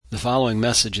following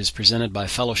message is presented by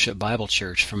Fellowship Bible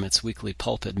Church from its weekly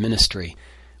pulpit ministry.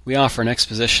 We offer an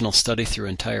expositional study through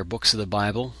entire books of the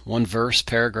Bible, one verse,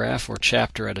 paragraph, or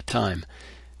chapter at a time.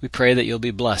 We pray that you'll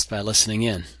be blessed by listening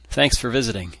in. Thanks for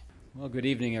visiting. Well, good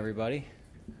evening, everybody.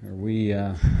 Are we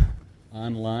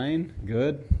online?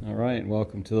 Good? All right.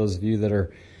 Welcome to those of you that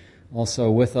are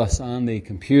also with us on the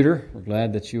computer. We're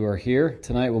glad that you are here.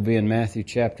 Tonight we'll be in Matthew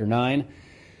chapter 9.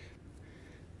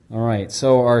 All right,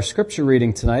 so our scripture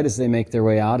reading tonight as they make their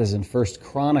way out is in 1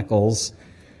 Chronicles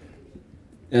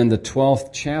and the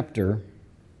 12th chapter,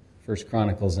 1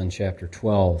 Chronicles and chapter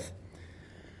 12.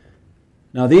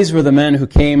 Now these were the men who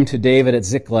came to David at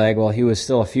Ziklag while he was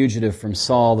still a fugitive from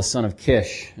Saul, the son of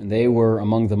Kish, and they were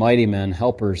among the mighty men,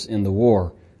 helpers in the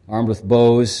war, armed with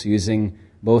bows, using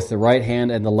both the right hand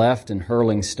and the left, and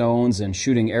hurling stones and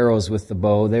shooting arrows with the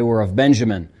bow. They were of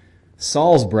Benjamin,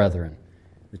 Saul's brethren.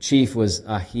 The chief was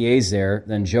Ahiezer,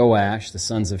 then Joash, the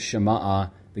sons of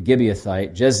Shemaah, the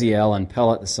Gibeathite, Jeziel and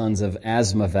Pelet, the sons of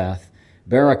Asmaveth,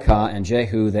 Berakah and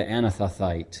Jehu, the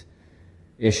Anathothite,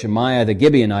 Ishmaiah the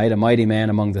Gibeonite, a mighty man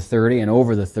among the 30 and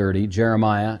over the 30,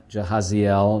 Jeremiah,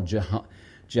 Jahaziel,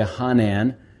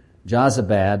 Jehanan,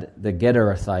 Jozabad, the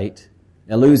Gederathite,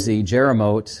 Eluzi,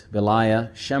 Jeremoth,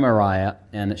 Beliah, Shemariah,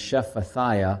 and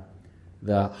Shephathiah,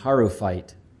 the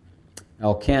Haruphite,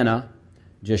 Elkanah,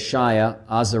 Jeshiah,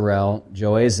 Azarel,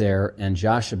 Joezer, and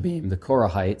Joshabim, the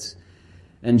Korahites,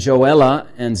 and Joelah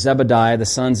and Zebediah, the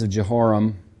sons of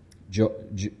Jehoram,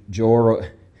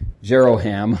 Jeroham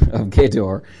of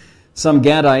Gedor. Some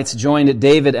Gadites joined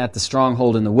David at the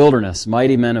stronghold in the wilderness,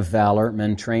 mighty men of valor,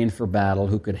 men trained for battle,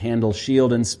 who could handle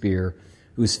shield and spear,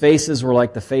 whose faces were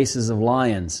like the faces of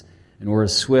lions, and were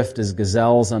as swift as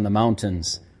gazelles on the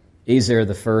mountains. Ezer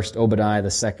the first, Obadiah the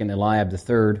second, Eliab the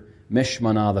third,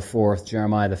 Mishmanah the fourth,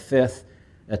 Jeremiah the fifth,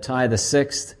 Attai the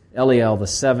sixth, Eliel the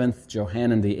seventh,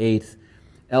 Johanan the eighth,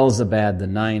 Elzabad the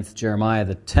ninth, Jeremiah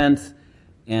the 10th,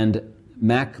 and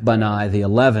Machbanai the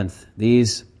 11th.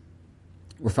 These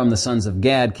were from the sons of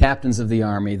Gad, captains of the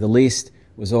army. The least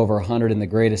was over 100 and the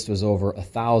greatest was over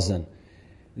 1,000.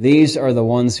 These are the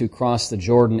ones who crossed the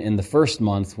Jordan in the first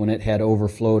month when it had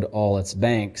overflowed all its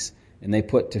banks, and they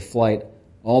put to flight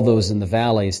all those in the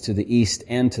valleys to the east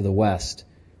and to the west.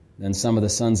 Then some of the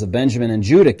sons of Benjamin and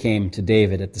Judah came to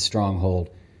David at the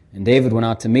stronghold. And David went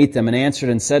out to meet them and answered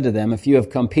and said to them, "If you have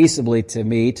come peaceably to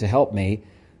me to help me,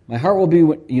 my heart will be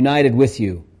united with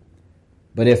you.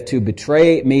 But if to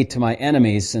betray me to my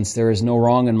enemies, since there is no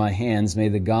wrong in my hands, may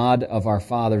the God of our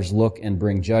fathers look and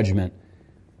bring judgment."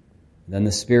 Then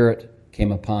the Spirit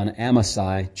came upon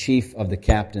Amasai, chief of the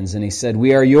captains, and he said,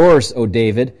 "We are yours, O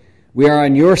David. We are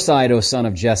on your side, O son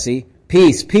of Jesse.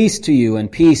 Peace, peace to you,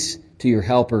 and peace to your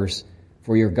helpers,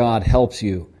 for your God helps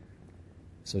you."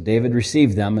 So David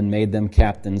received them and made them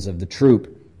captains of the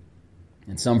troop.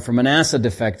 And some from Manasseh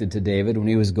defected to David when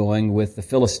he was going with the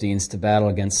Philistines to battle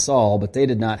against Saul, but they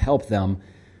did not help them.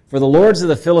 For the lords of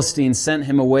the Philistines sent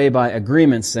him away by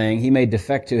agreement, saying, "He may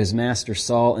defect to his master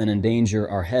Saul and endanger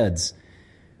our heads."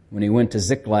 When he went to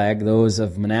Ziklag, those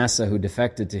of Manasseh who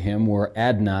defected to him were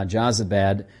Adnah,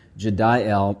 Jozabad,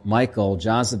 Jediel, Michael,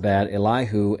 Jozabad,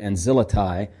 Elihu, and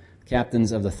Zillattai,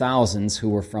 captains of the thousands who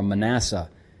were from Manasseh.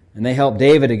 And they helped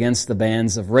David against the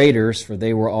bands of raiders, for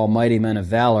they were all mighty men of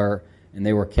valor, and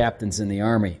they were captains in the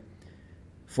army.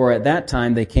 For at that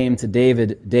time they came to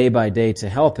David day by day to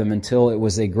help him, until it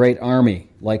was a great army,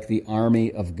 like the army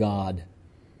of God.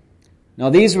 Now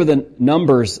these were the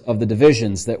numbers of the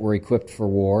divisions that were equipped for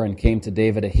war, and came to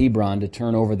David at Hebron to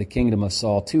turn over the kingdom of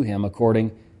Saul to him,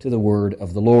 according to the word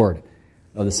of the Lord.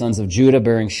 Of the sons of Judah,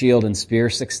 bearing shield and spear,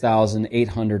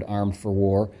 6,800 armed for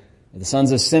war. Of the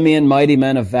sons of Simeon, mighty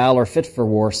men of valor, fit for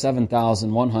war,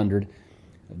 7,100.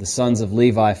 Of the sons of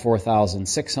Levi,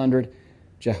 4,600.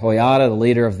 Jehoiada, the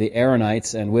leader of the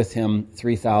Aaronites, and with him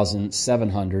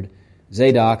 3,700.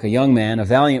 Zadok, a young man, a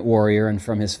valiant warrior, and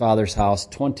from his father's house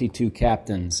 22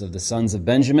 captains. Of the sons of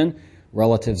Benjamin,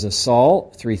 relatives of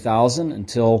Saul, 3,000.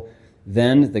 Until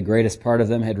then, the greatest part of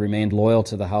them had remained loyal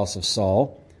to the house of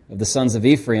Saul. Of the sons of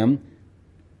Ephraim,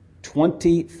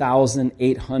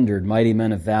 20,800 mighty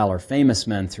men of valor, famous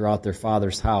men throughout their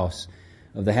father's house.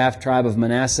 Of the half-tribe of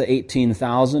Manasseh,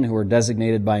 18,000 who were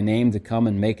designated by name to come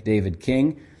and make David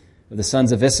king. Of the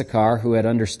sons of Issachar, who had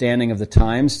understanding of the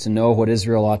times to know what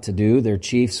Israel ought to do, their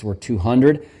chiefs were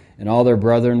 200, and all their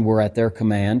brethren were at their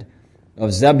command.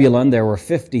 Of Zebulun, there were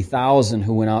 50,000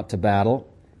 who went out to battle,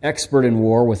 expert in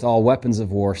war with all weapons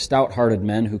of war, stout-hearted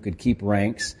men who could keep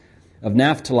ranks. Of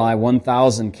Naphtali,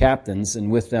 1,000 captains,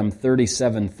 and with them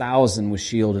 37,000 with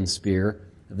shield and spear.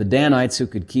 Of the Danites who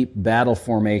could keep battle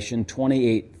formation,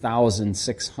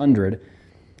 28,600.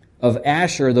 Of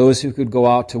Asher, those who could go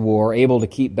out to war, able to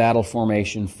keep battle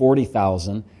formation,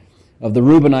 40,000. Of the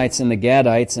Reubenites and the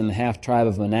Gadites and the half-tribe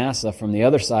of Manasseh from the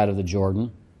other side of the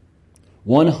Jordan,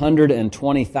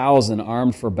 120,000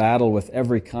 armed for battle with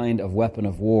every kind of weapon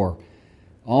of war.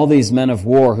 All these men of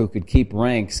war who could keep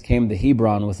ranks came to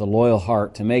Hebron with a loyal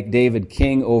heart to make David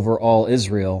king over all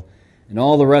Israel, and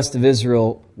all the rest of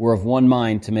Israel were of one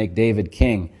mind to make David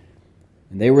king.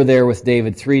 And they were there with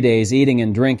David 3 days, eating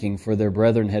and drinking, for their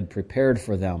brethren had prepared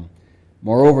for them.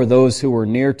 Moreover, those who were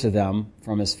near to them,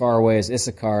 from as far away as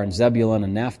Issachar and Zebulun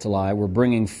and Naphtali, were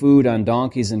bringing food on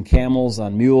donkeys and camels,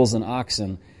 on mules and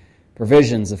oxen,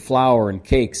 provisions of flour and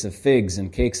cakes of figs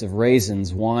and cakes of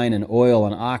raisins, wine and oil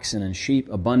and oxen and sheep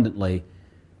abundantly,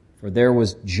 for there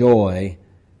was joy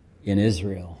in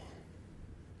Israel.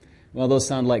 Well, those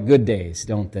sound like good days,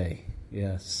 don't they?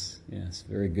 Yes,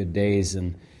 very good days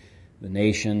in the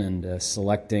nation, and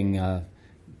selecting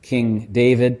King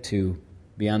David to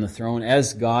be on the throne,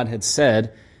 as God had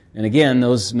said. And again,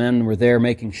 those men were there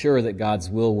making sure that God's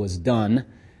will was done,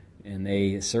 and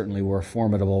they certainly were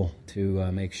formidable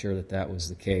to make sure that that was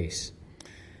the case.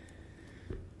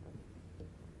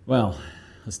 Well,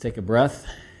 let's take a breath,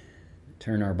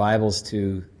 turn our Bibles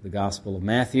to the Gospel of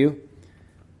Matthew,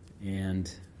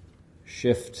 and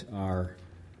shift our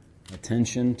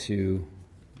attention to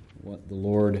what the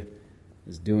Lord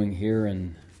is doing here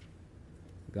in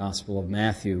the Gospel of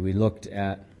Matthew. We looked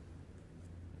at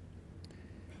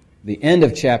the end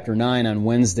of chapter 9 on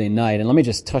Wednesday night, and let me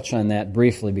just touch on that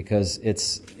briefly because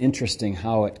it's interesting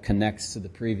how it connects to the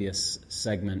previous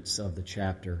segments of the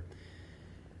chapter.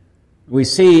 We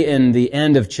see in the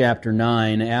end of chapter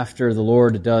 9, after the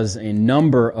Lord does a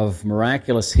number of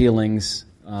miraculous healings,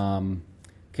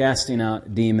 casting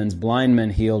out demons, blind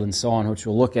men healed, and so on, which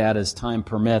we'll look at as time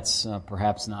permits,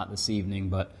 perhaps not this evening,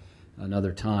 but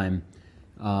another time.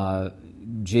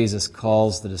 Jesus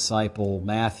calls the disciple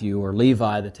Matthew, or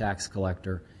Levi, the tax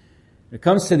collector. It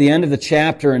comes to the end of the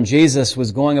chapter, and Jesus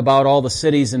was going about all the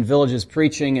cities and villages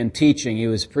preaching and teaching. He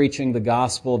was preaching the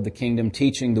gospel of the kingdom,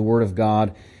 teaching the word of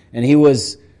God, and he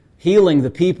was healing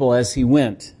the people as he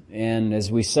went. And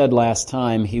as we said last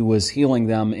time, he was healing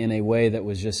them in a way that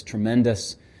was just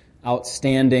tremendous,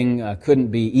 outstanding, couldn't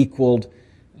be equaled.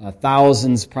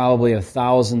 Thousands, probably of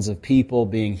thousands of people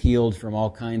being healed from all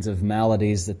kinds of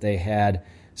maladies that they had,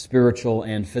 spiritual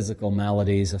and physical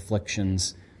maladies,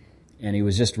 afflictions. And he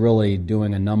was just really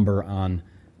doing a number on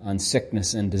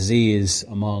sickness and disease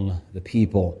among the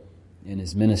people in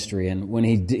his ministry. And when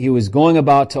he was going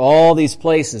about to all these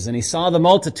places, and he saw the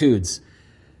multitudes,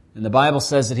 and the Bible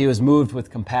says that he was moved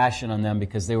with compassion on them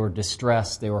because they were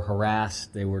distressed, they were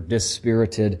harassed, they were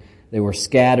dispirited, they were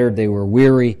scattered, they were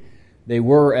weary. They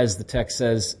were, as the text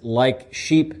says, like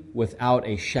sheep without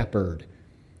a shepherd.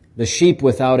 The sheep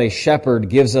without a shepherd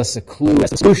gives us a clue, a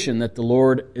solution that the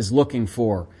Lord is looking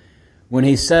for. When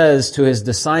he says to his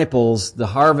disciples, the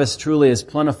harvest truly is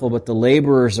plentiful, but the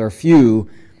laborers are few.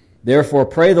 Therefore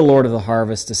pray the Lord of the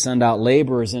harvest to send out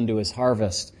laborers into his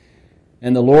harvest.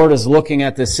 And the Lord is looking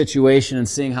at this situation and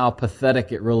seeing how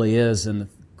pathetic it really is, and the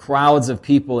crowds of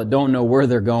people that don't know where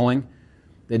they're going.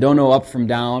 They don't know up from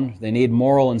down. They need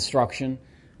moral instruction.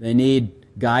 They need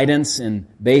guidance in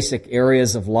basic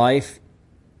areas of life.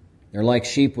 They're like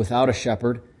sheep without a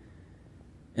shepherd.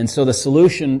 And so the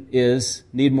solution is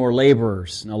need more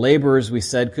laborers. Now, laborers, we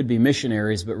said, could be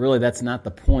missionaries, but really that's not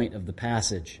the point of the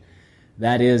passage.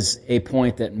 That is a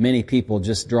point that many people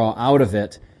just draw out of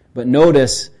it. But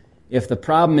notice, if the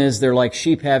problem is they're like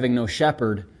sheep having no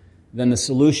shepherd, then the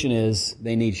solution is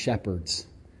they need shepherds.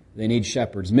 They need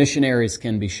shepherds. Missionaries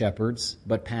can be shepherds,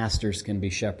 but pastors can be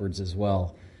shepherds as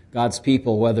well. God's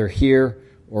people, whether here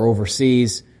or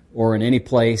overseas or in any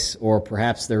place, or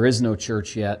perhaps there is no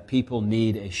church yet, people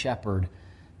need a shepherd.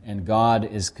 And God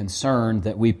is concerned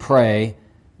that we pray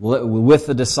with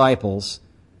the disciples,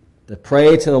 to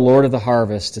pray to the Lord of the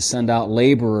harvest to send out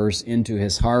laborers into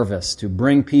his harvest, to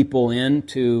bring people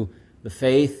into the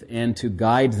faith and to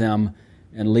guide them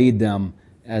and lead them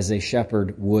as a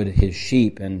shepherd would his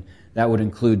sheep. And that would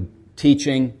include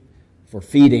teaching for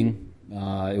feeding.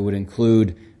 It would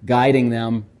include guiding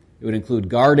them. It would include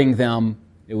guarding them.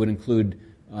 It would include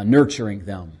nurturing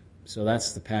them. So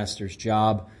that's the pastor's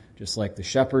job. Just like the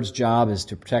shepherd's job is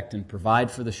to protect and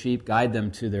provide for the sheep, guide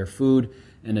them to their food,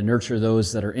 and to nurture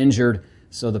those that are injured,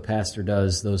 so the pastor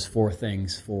does those four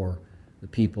things for the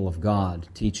people of God.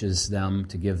 Teaches them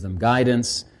to give them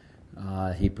guidance.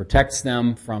 He protects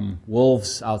them from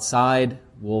wolves outside,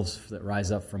 wolves that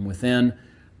rise up from within,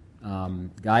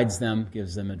 guides them,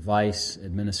 gives them advice,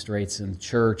 administrates in the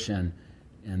church, and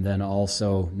then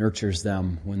also nurtures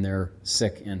them when they're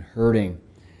sick and hurting.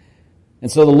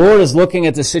 And so the Lord is looking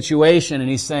at the situation and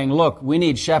He's saying, look, we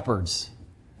need shepherds.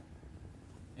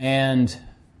 And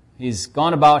He's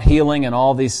gone about healing and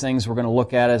all these things we're going to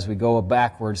look at as we go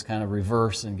backwards, kind of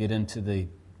reverse and get into the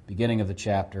beginning of the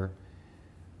chapter.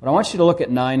 But I want you to look at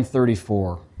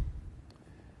 9:34.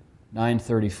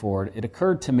 9:34. It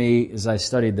occurred to me as I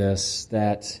studied this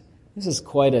that this is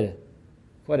quite a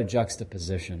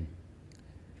juxtaposition.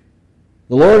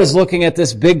 The Lord is looking at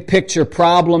this big picture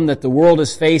problem that the world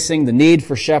is facing, the need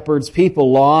for shepherds,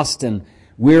 people lost and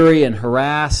weary and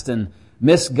harassed and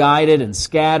misguided and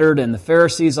scattered, and the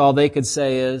Pharisees, all they could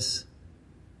say is,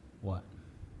 what?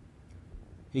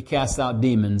 He casts out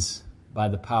demons by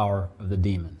the power of the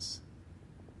demons.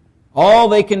 All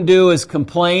they can do is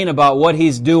complain about what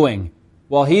He's doing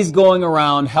while He's going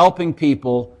around helping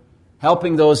people,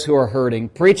 helping those who are hurting,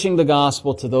 preaching the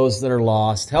gospel to those that are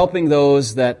lost, helping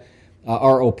those that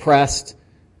are oppressed,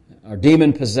 are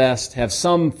demon-possessed, have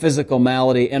some physical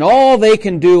malady, and all they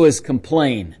can do is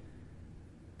complain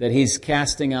that He's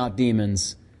casting out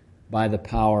demons by the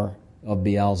power of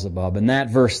Beelzebub. And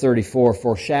that verse 34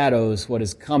 foreshadows what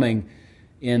is coming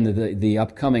in the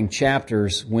upcoming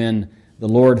chapters when the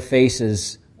Lord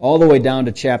faces all the way down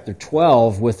to chapter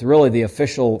 12 with really the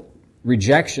official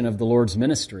rejection of the Lord's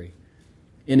ministry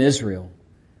in Israel.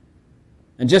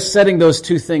 And just setting those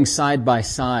two things side by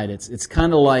side, it's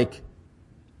kind of like,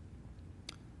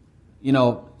 you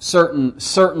know,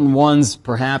 certain ones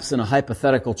perhaps in a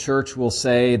hypothetical church will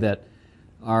say that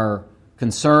are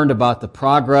concerned about the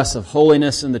progress of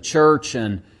holiness in the church,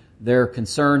 and they're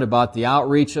concerned about the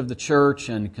outreach of the church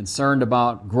and concerned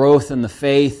about growth in the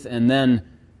faith, and then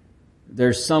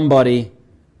there's somebody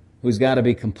who's got to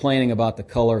be complaining about the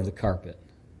color of the carpet.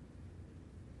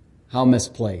 How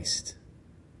misplaced.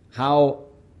 How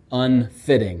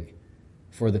unfitting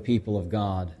for the people of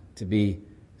God to be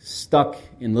stuck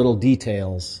in little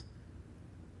details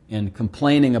and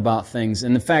complaining about things.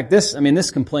 And in fact,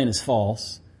 this complaint is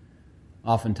false.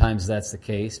 Oftentimes that's the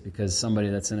case because somebody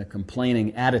that's in a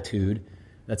complaining attitude,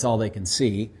 that's all they can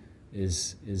see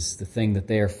is the thing that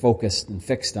they are focused and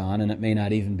fixed on, and it may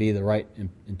not even be the right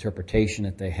interpretation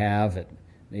that they have. It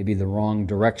may be the wrong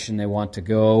direction they want to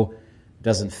go.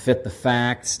 Doesn't fit the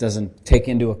facts, doesn't take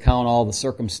into account all the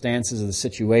circumstances of the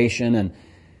situation, and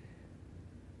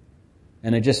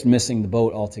they're just missing the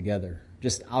boat altogether,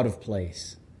 just out of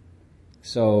place.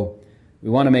 So we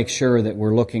want to make sure that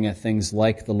we're looking at things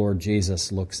like the Lord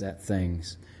Jesus looks at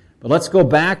things. But let's go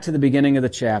back to the beginning of the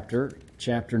chapter,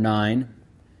 chapter 9,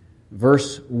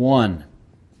 verse 1.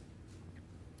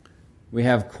 We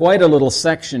have quite a little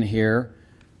section here.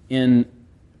 In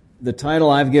the title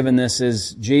I've given this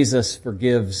is Jesus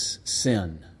Forgives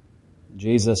Sin.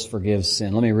 Jesus forgives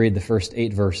sin. Let me read the first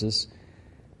 8 verses,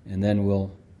 and then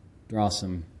we'll draw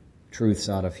some truths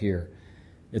out of here.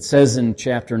 It says in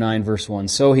chapter 9, verse 1,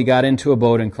 "So he got into a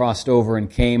boat and crossed over and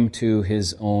came to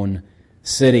his own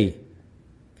city."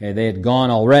 Okay, they had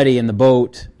gone already in the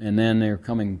boat, and then they were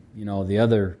coming, the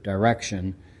other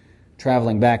direction.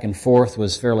 Traveling back and forth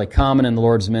was fairly common in the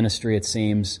Lord's ministry, it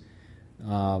seems,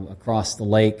 across the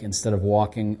lake instead of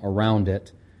walking around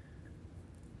it.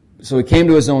 So he came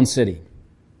to his own city.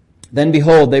 Then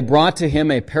behold, they brought to him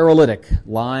a paralytic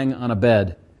lying on a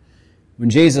bed. When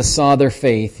Jesus saw their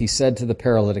faith, he said to the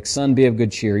paralytic, "Son, be of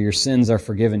good cheer, your sins are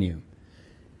forgiven you."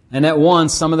 And at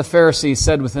once some of the Pharisees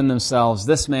said within themselves,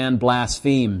 "This man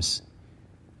blasphemes."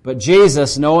 But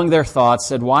Jesus, knowing their thoughts,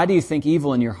 said, "Why do you think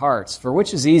evil in your hearts? For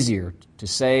which is easier, to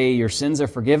say your sins are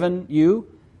forgiven you,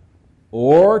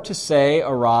 or to say,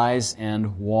 arise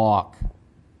and walk?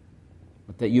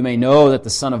 But that you may know that the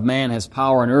Son of Man has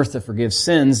power on earth to forgive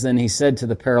sins." Then he said to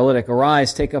the paralytic,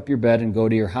 "Arise, take up your bed and go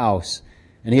to your house."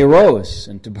 And he arose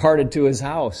and departed to his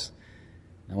house.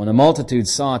 And when the multitude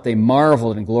saw it, they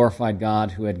marveled and glorified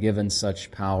God who had given such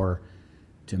power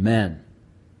to men.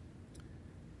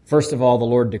 First of all, the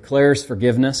Lord declares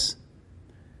forgiveness.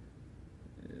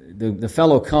 The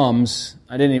fellow comes.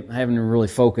 I haven't really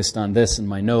focused on this in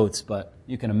my notes, but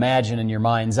you can imagine in your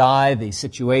mind's eye the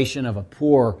situation of a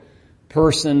poor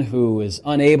person who is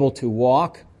unable to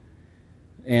walk,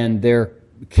 and they're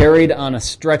carried on a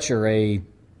stretcher,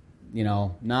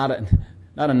 not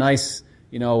a nice,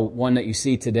 one that you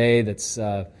see today that's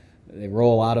they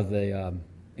roll out of the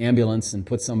ambulance and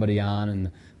put somebody on,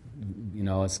 and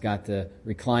it's got the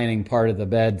reclining part of the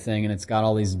bed thing, and it's got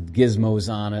all these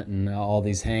gizmos on it and all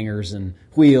these hangers and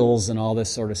wheels and all this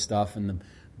sort of stuff, and the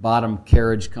bottom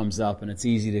carriage comes up and it's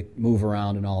easy to move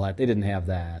around and all that. They didn't have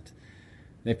that.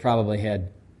 They probably had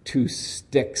 2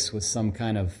 sticks with some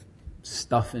kind of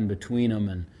stuff in between them,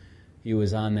 and he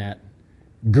was on that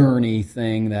gurney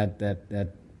thing,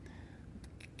 that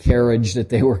carriage that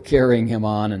they were carrying him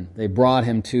on, and they brought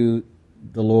him to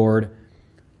the Lord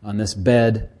on this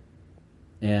bed,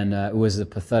 and it was a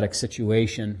pathetic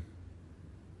situation.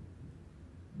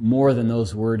 More than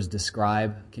those words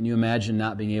describe. Can you imagine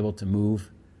not being able to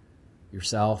move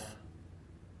yourself?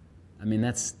 I mean,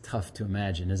 that's tough to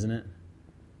imagine, isn't it?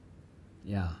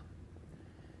 Yeah.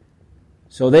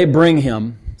 So they bring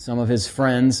him, some of his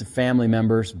friends, family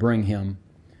members bring him,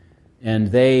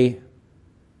 and they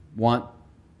want,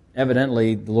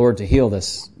 evidently, the Lord to heal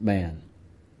this man.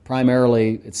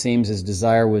 Primarily, it seems his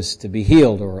desire was to be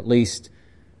healed, or at least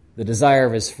the desire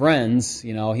of his friends.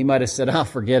 You know, he might have said, "Oh,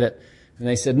 forget it." And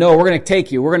they said, "No, we're going to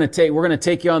take you. We're going to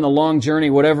take you on the long journey,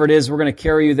 whatever it is. We're going to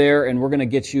carry you there, and we're going to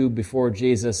get you before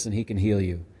Jesus, and he can heal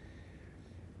you."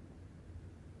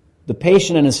 The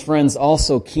patient and his friends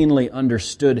also keenly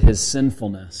understood his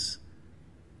sinfulness,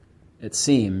 it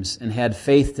seems, and had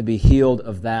faith to be healed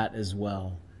of that as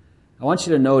well. I want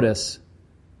you to notice,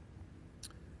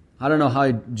 I don't know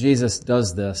how Jesus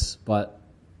does this, but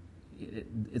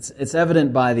it's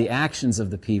evident by the actions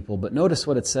of the people. But notice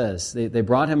what it says. They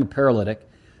brought him a paralytic.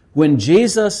 When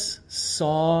Jesus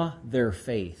saw their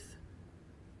faith,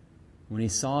 when he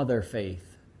saw their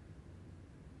faith,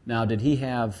 now did he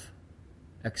have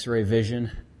X-ray vision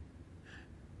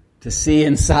to see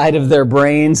inside of their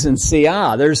brains and see,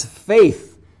 there's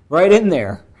faith right in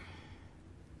there?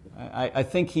 I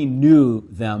think he knew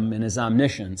them in his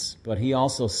omniscience, but he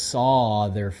also saw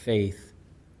their faith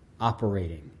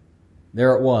operating.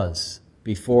 There it was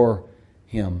before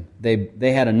him.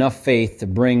 They had enough faith to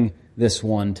bring this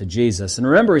one to Jesus. And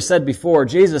remember, he said before,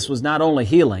 Jesus was not only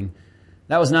healing.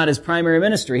 That was not his primary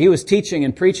ministry. He was teaching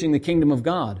and preaching the kingdom of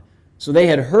God. So they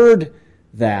had heard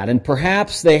that, and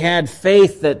perhaps they had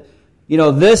faith that,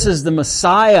 this is the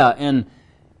Messiah, and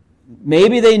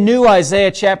maybe they knew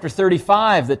Isaiah chapter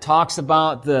 35 that talks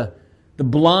about the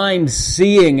blind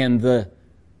seeing and the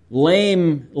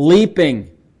lame leaping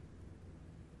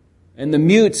and the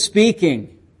mute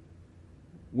speaking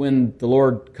when the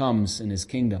Lord comes in his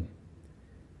kingdom.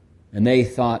 And they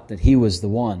thought that he was the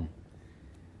one.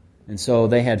 And so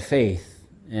they had faith.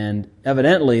 And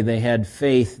evidently they had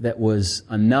faith that was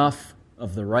enough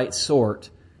of the right sort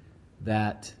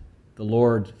that the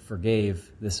Lord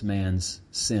forgave this man's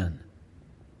sin.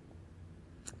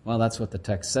 Well, that's what the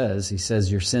text says. He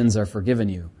says, "Your sins are forgiven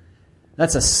you."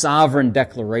 That's a sovereign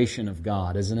declaration of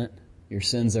God, isn't it? Your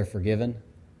sins are forgiven.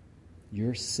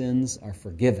 Your sins are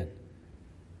forgiven.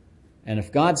 And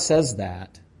if God says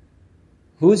that,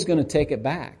 who's going to take it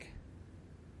back?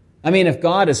 I mean, if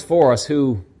God is for us,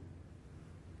 who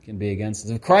can be against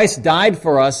us? If Christ died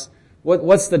for us,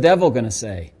 what's the devil going to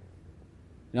say?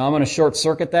 I'm going to short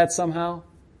circuit that somehow?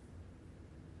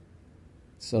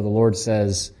 So the Lord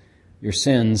says, your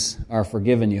sins are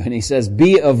forgiven you. And he says,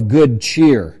 be of good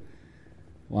cheer.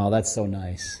 Wow, that's so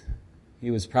nice.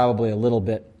 He was probably a little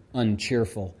bit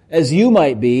uncheerful, as you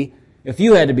might be if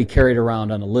you had to be carried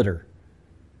around on a litter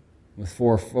with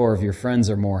four of your friends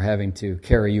or more having to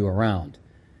carry you around.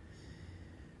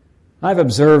 I've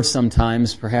observed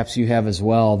sometimes, perhaps you have as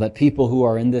well, that people who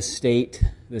are in this state,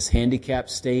 this handicapped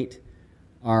state,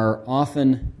 are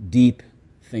often deep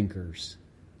thinkers.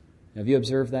 Have you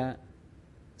observed that?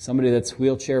 Somebody that's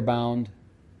wheelchair bound,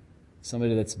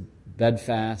 somebody that's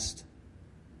bedfast.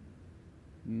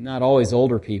 Not always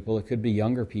older people, it could be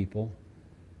younger people.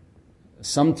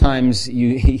 Sometimes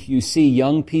you see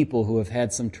young people who have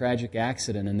had some tragic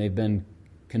accident and they've been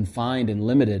confined and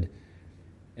limited,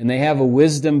 and they have a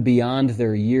wisdom beyond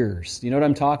their years. Do you know what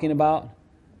I'm talking about?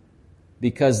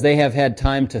 Because they have had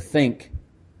time to think.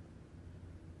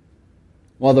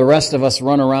 While the rest of us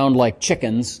run around like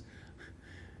chickens,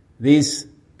 these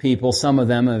people, some of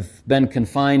them, have been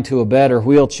confined to a bed or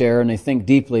wheelchair, and they think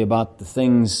deeply about the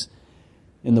things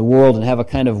in the world and have a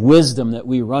kind of wisdom that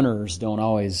we runners don't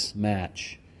always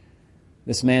match.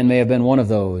 This man may have been one of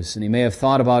those, and he may have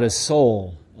thought about his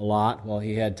soul a lot while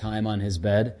he had time on his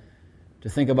bed to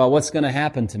think about what's going to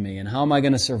happen to me and how am I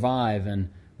going to survive and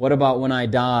what about when I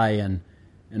die and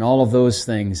all of those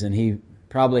things. And he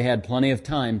probably had plenty of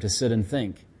time to sit and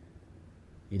think.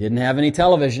 He didn't have any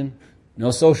television, no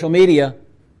social media,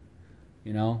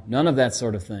 none of that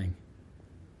sort of thing.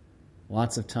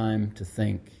 Lots of time to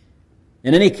think.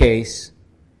 In any case,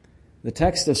 the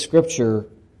text of Scripture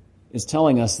is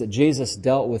telling us that Jesus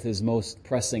dealt with his most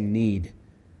pressing need.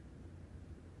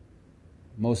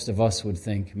 Most of us would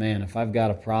think, man, if I've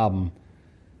got a problem,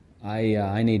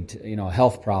 I need a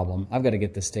health problem, I've got to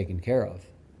get this taken care of.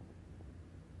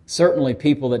 Certainly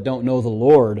people that don't know the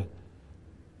Lord,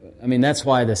 that's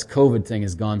why this COVID thing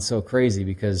has gone so crazy,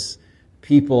 because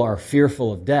people are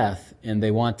fearful of death and they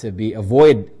want to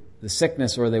avoid the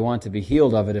sickness or they want to be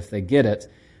healed of it if they get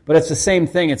it. But it's the same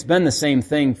thing. It's been the same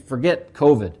thing. Forget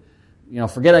COVID.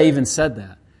 Forget I even said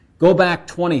that. Go back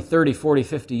 20, 30, 40,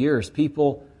 50 years.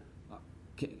 People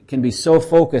can be so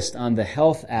focused on the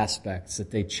health aspects that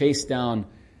they chase down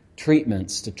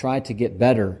treatments to try to get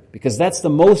better, because that's the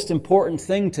most important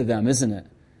thing to them, isn't it?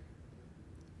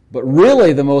 But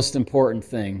really the most important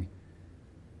thing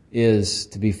is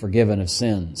to be forgiven of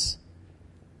sins.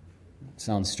 It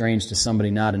sounds strange to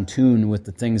somebody not in tune with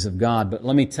the things of God, but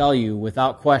let me tell you,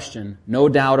 without question, no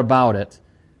doubt about it,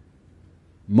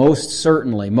 most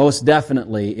certainly, most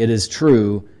definitely, it is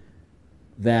true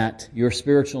that your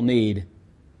spiritual need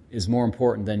is more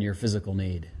important than your physical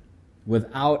need.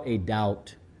 Without a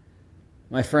doubt.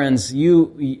 My friends,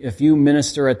 if you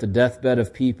minister at the deathbed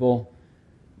of people,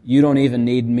 you don't even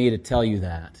need me to tell you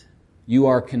that. You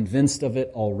are convinced of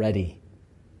it already.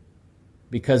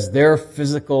 Because their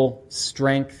physical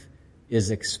strength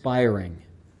is expiring.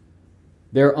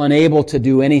 They're unable to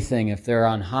do anything. If they're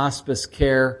on hospice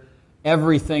care,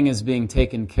 everything is being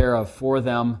taken care of for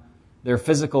them. Their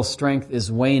physical strength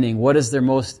is waning. What is their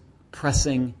most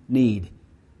pressing need?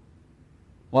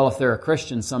 Well, if they're a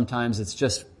Christian, sometimes it's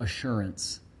just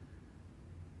assurance.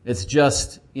 It's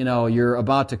just, you're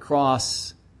about to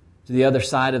cross to the other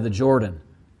side of the Jordan.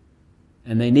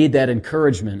 And they need that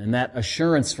encouragement and that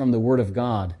assurance from the Word of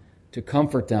God to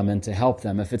comfort them and to help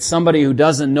them. If it's somebody who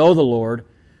doesn't know the Lord,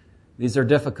 these are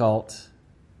difficult.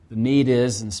 The need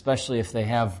is, and especially if they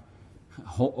have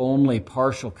only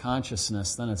partial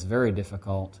consciousness, then it's very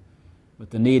difficult. But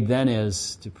the need then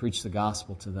is to preach the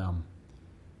gospel to them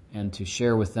and to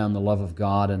share with them the love of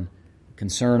God and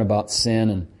concern about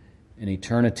sin and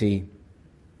eternity,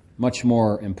 much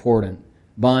more important.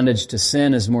 Bondage to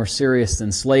sin is more serious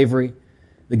than slavery.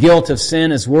 The guilt of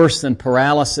sin is worse than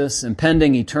paralysis.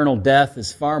 Impending eternal death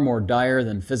is far more dire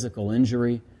than physical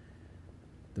injury.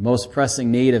 The most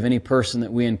pressing need of any person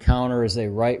that we encounter is a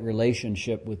right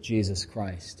relationship with Jesus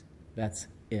Christ. That's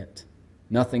it.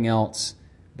 Nothing else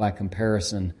by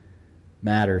comparison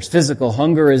matters. Physical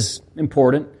hunger is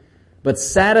important, but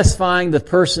satisfying the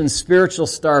person's spiritual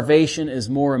starvation is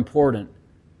more important.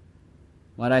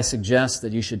 Might I suggest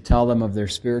that you should tell them of their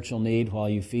spiritual need while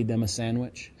you feed them a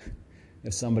sandwich?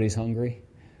 If somebody's hungry,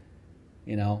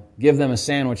 give them a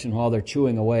sandwich, and while they're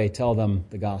chewing away, tell them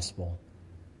the gospel.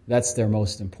 That's their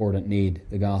most important need,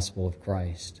 the gospel of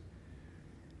Christ.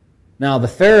 Now, the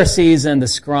Pharisees and the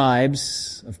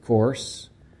scribes, of course,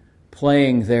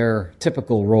 playing their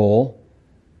typical role,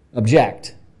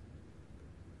 object.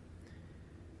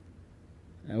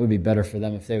 It would be better for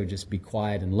them if they would just be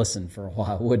quiet and listen for a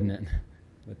while, wouldn't it?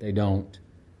 But they don't.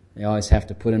 They always have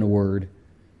to put in a word.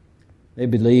 They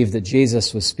believed that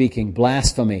Jesus was speaking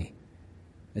blasphemy.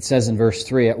 It says in verse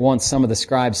 3, at once some of the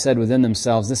scribes said within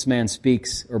themselves, this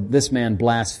man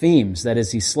blasphemes. That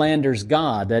is, he slanders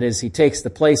God. That is, he takes the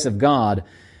place of God.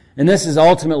 And this is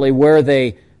ultimately where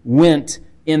they went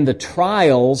in the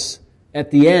trials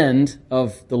at the end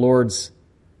of the Lord's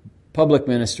public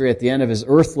ministry, at the end of his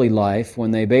earthly life,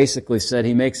 when they basically said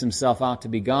he makes himself out to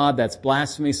be God. That's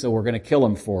blasphemy, so we're going to kill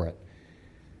him for it.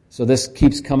 So this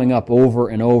keeps coming up over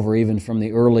and over, even from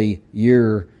the early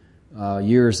years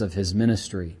of his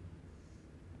ministry.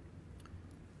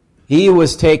 He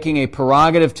was taking a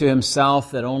prerogative to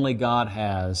himself that only God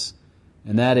has,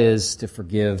 and that is to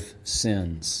forgive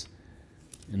sins.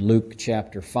 In Luke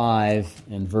chapter 5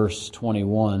 and verse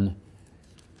 21,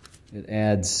 it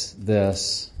adds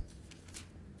this.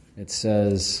 It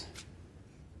says,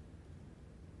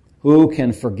 who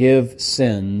can forgive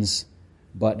sins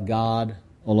but God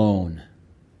alone?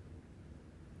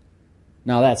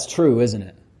 Now that's true, isn't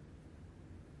it?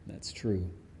 That's true.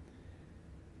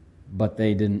 But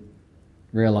they didn't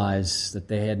realize that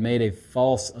they had made a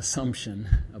false assumption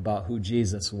about who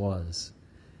Jesus was.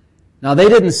 Now they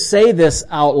didn't say this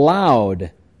out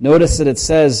loud. Notice that it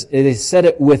says, they said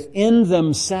it within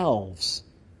themselves.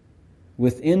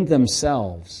 Within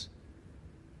themselves.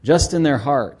 Just in their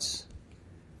hearts.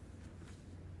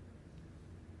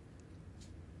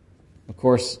 Of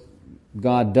course,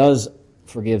 God does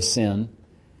forgive sin.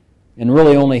 And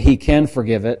really only He can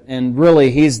forgive it. And really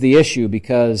He's the issue,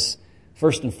 because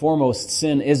first and foremost,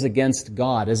 sin is against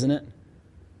God, isn't it?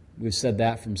 We've said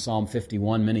that from Psalm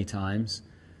 51 many times.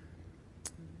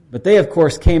 But they, of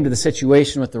course, came to the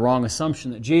situation with the wrong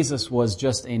assumption that Jesus was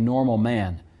just a normal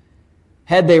man.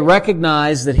 Had they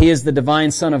recognized that He is the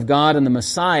divine Son of God and the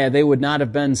Messiah, they would not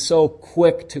have been so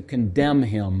quick to condemn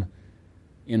Him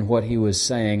in what He was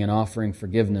saying and offering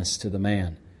forgiveness to the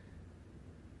man.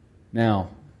 Now,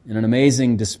 in an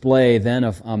amazing display then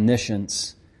of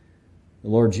omniscience, the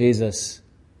Lord Jesus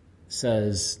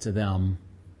says to them,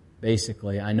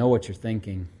 basically, I know what you're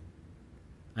thinking.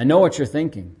 I know what you're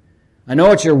thinking. I know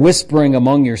what you're whispering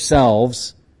among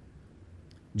yourselves.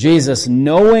 Jesus,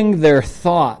 knowing their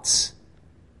thoughts,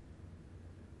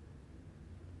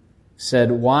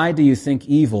 said, why do you think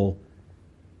evil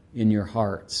in your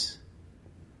hearts?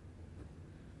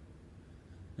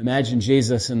 Imagine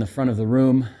Jesus in the front of the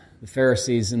room, the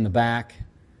Pharisees in the back,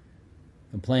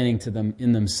 complaining to them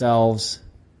in themselves.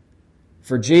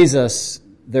 For Jesus,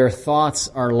 their thoughts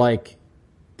are like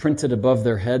printed above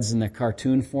their heads in the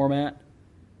cartoon format.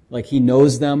 Like He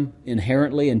knows them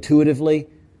inherently, intuitively.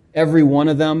 Every one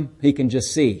of them, He can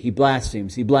just see. He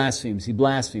blasphemes, He blasphemes, He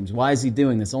blasphemes. Why is He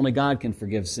doing this? Only God can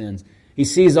forgive sins. He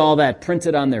sees all that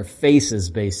printed on their faces,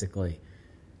 basically.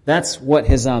 That's what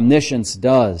His omniscience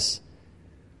does.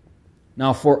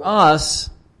 Now for us,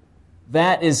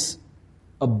 that is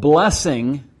a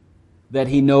blessing that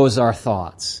He knows our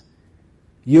thoughts.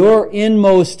 Your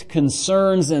inmost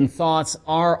concerns and thoughts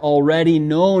are already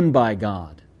known by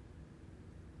God.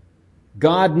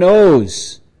 God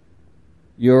knows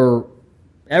your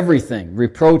everything,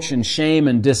 reproach and shame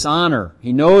and dishonor.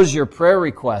 He knows your prayer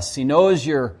requests. He knows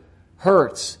your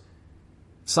hurts.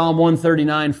 Psalm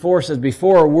 139:4 says,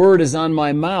 before a word is on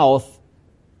my mouth,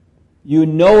 you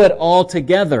know it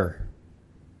altogether.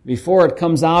 Before it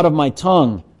comes out of my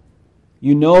tongue,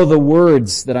 you know the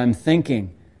words that I'm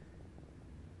thinking.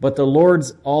 But the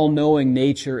Lord's all-knowing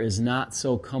nature is not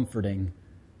so comforting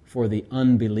for the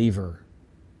unbeliever,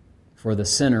 for the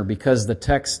sinner, because the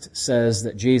text says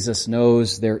that Jesus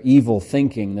knows their evil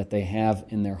thinking that they have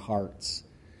in their hearts.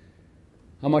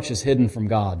 How much is hidden from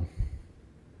God?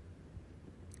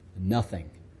 Nothing.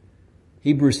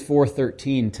 Hebrews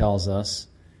 4:13 tells us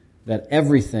that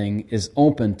everything is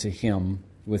open to Him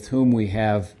with whom we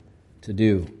have to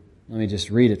do. Let me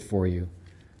just read it for you,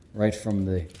 right from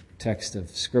the text of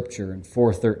Scripture. In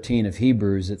 4:13 of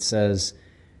Hebrews it says,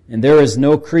 and there is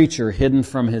no creature hidden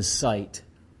from His sight.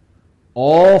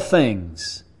 All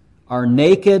things are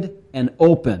naked and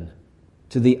open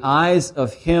to the eyes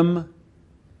of Him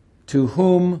to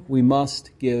whom we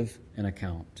must give an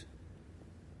account.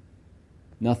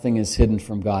 Nothing is hidden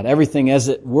from God. Everything, as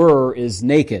it were, is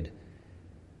naked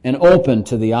and open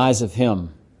to the eyes of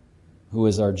Him who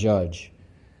is our judge.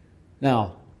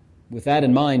 Now, with that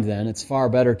in mind, then, it's far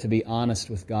better to be honest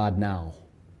with God now,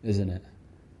 isn't it?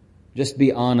 Just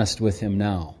be honest with Him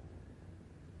now.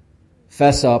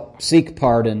 Fess up, seek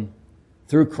pardon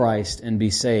through Christ, and be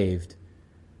saved.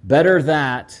 Better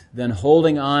that than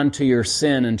holding on to your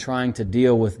sin and trying to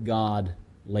deal with God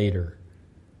later.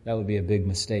 That would be a big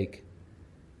mistake.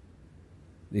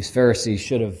 These Pharisees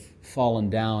should have fallen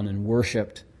down and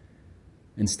worshipped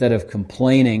instead of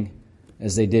complaining,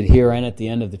 as they did here and at the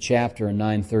end of the chapter in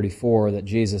 9:34, that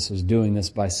Jesus was doing this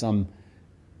by some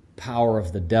power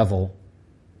of the devil.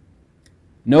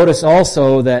 Notice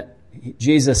also that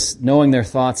Jesus, knowing their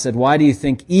thoughts, said, why do you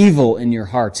think evil in your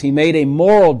hearts? He made a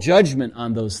moral judgment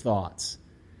on those thoughts.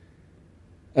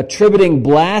 Attributing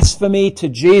blasphemy to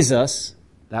Jesus,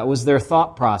 that was their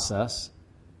thought process,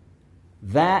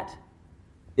 that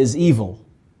is evil.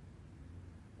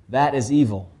 That is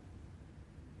evil.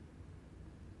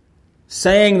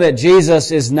 Saying that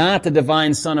Jesus is not the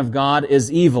divine Son of God is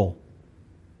evil.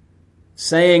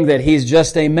 Saying that He's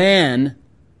just a man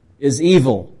is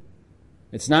evil.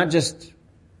 It's not just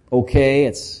okay,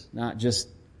 it's not just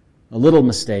a little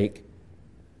mistake.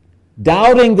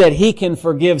 Doubting that He can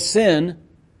forgive sin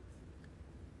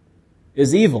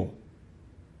is evil.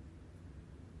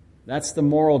 That's the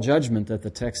moral judgment that the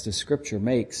text of Scripture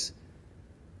makes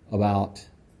about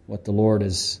what the Lord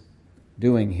is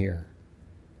doing here.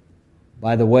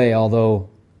 By the way, although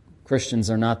Christians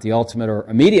are not the ultimate or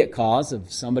immediate cause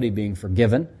of somebody being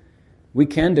forgiven, we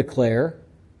can declare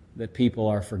that people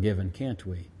are forgiven, can't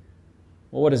we?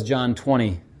 Well, what does John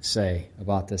 20 say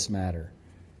about this matter?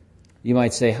 You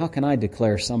might say, how can I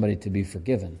declare somebody to be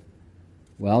forgiven?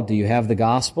 Well, do you have the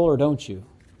gospel or don't you?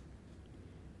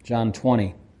 John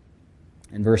 20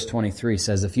 and verse 23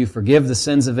 says, if you forgive the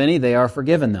sins of any, they are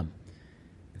forgiven them.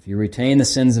 If you retain the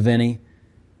sins of any,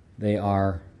 they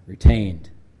are retained.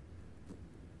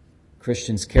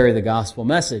 Christians carry the gospel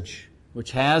message,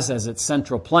 which has as its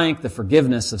central plank the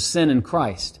forgiveness of sin in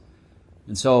Christ.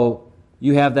 And so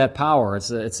you have that power.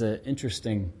 It's a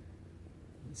interesting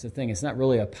thing. It's not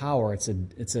really a power. It's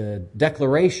a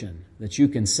declaration that you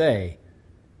can say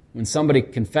when somebody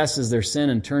confesses their sin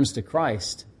and turns to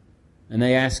Christ and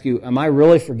they ask you, am I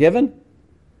really forgiven?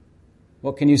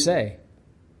 What can you say?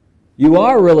 You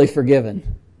are really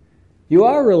forgiven. You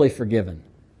are really forgiven.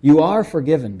 You are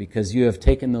forgiven because you have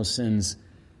taken those sins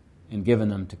and given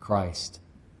them to Christ.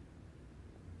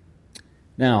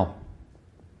 Now,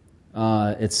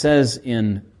 it says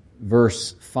in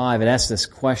verse 5, it asks this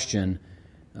question,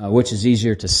 which is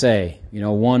easier to say,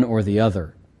 one or the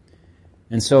other.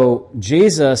 And so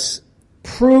Jesus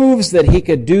proves that he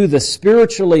could do the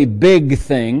spiritually big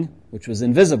thing, which was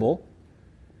invisible,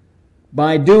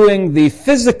 by doing the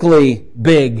physically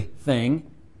big thing,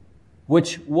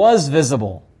 which was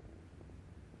visible,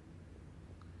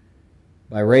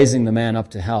 by raising the man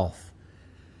up to health.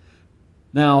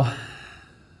 Now,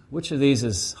 which of these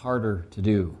is harder to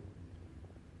do?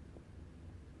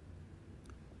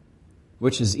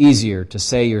 Which is easier, to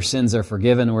say your sins are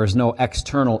forgiven where there's no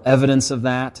external evidence of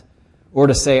that, or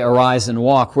to say arise and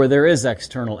walk where there is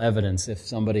external evidence if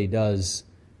somebody does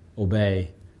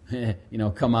obey,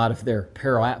 come out of their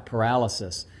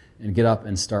paralysis and get up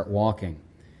and start walking?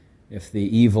 If the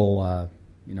evil,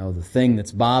 the thing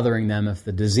that's bothering them, if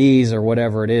the disease or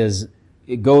whatever it is,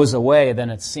 it goes away, then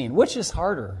it's seen. Which is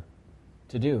harder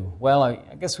to do? Well, I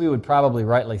guess we would probably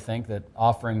rightly think that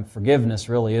offering forgiveness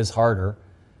really is harder.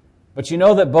 But you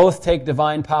know that both take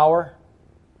divine power?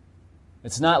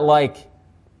 It's not like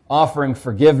offering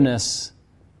forgiveness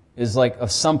is like of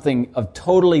something of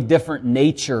totally different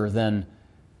nature than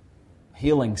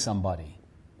healing somebody.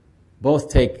 Both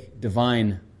take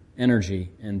divine energy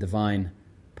and divine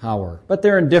power. But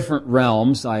they're in different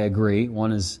realms, I agree.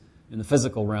 One is in the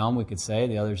physical realm, we could say.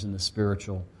 The other's in the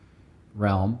spiritual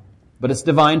realm. But it's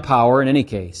divine power in any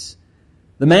case.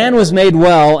 The man was made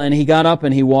well, and he got up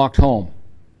and he walked home.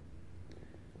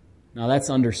 Now that's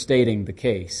understating the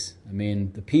case. I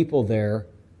mean, the people there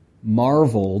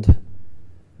marveled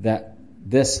that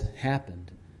this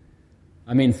happened.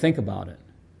 I mean, think about it.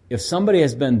 If somebody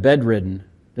has been bedridden,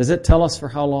 does it tell us for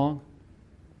how long?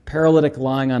 Paralytic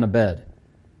lying on a bed.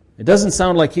 It doesn't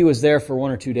sound like he was there for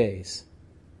 1 or 2 days.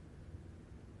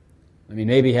 I mean,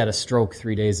 maybe he had a stroke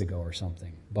 3 days ago or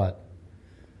something, but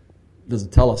does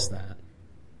it tell us that?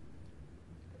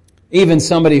 Even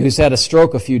somebody who's had a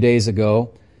stroke a few days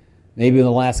ago, maybe in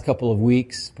the last couple of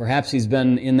weeks, perhaps he's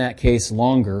been in that case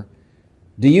longer.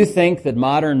 Do you think that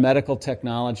modern medical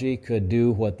technology could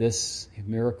do what this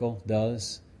miracle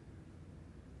does?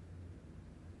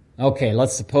 Okay,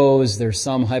 let's suppose there's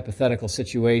some hypothetical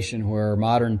situation where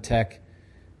modern tech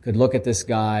could look at this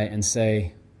guy and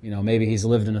say, maybe he's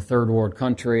lived in a third world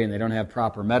country and they don't have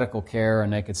proper medical care,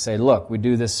 and they could say, look, we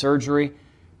do this surgery,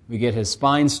 we get his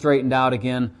spine straightened out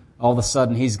again, all of a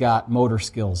sudden he's got motor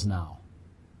skills now.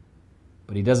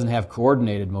 But he doesn't have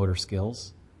coordinated motor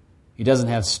skills. He doesn't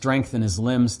have strength in his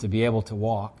limbs to be able to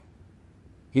walk.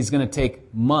 He's going to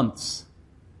take months,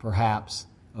 perhaps,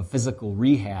 of physical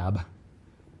rehab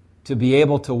to be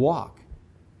able to walk.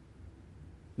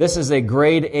 This is a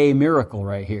grade A miracle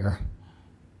right here.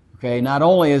 Okay, not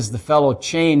only is the fellow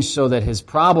changed so that his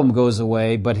problem goes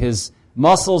away, but his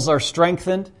muscles are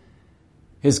strengthened,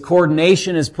 his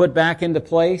coordination is put back into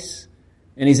place,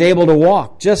 and he's able to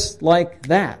walk just like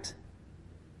that.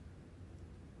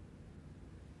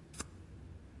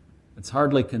 It's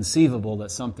hardly conceivable that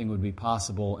something would be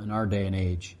possible in our day and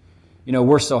age.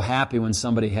 We're so happy when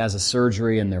somebody has a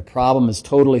surgery and their problem is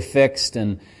totally fixed,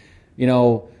 and,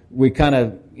 we kind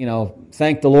of,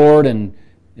 thank the Lord and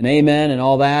amen and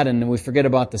all that, and we forget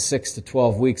about the 6 to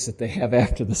 12 weeks that they have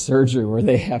after the surgery where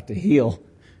they have to heal.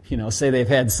 Say they've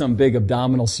had some big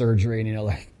abdominal surgery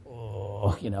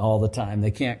and, all the time.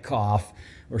 They can't cough,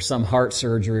 or some heart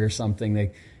surgery or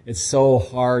something. It's so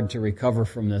hard to recover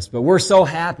from this. But we're so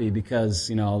happy because,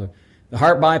 the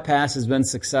heart bypass has been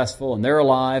successful and they're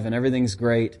alive and everything's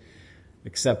great,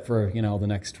 except for, the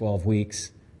next 12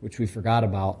 weeks, which we forgot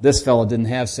about. This fellow didn't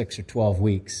have 6 or 12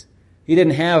 weeks. He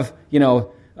didn't have,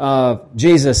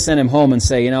 Jesus sent him home and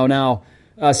say, now,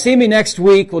 see me next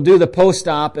week, we'll do the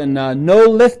post-op, and no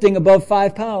lifting above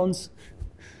 5 pounds.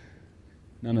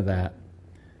 None of that.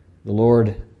 The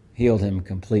Lord healed him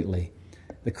completely.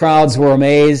 The crowds were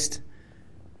amazed,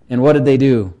 and what did they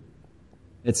do?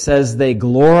 It says they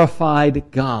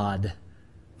glorified God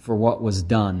for what was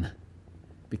done,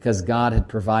 because God had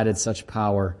provided such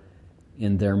power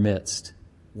in their midst.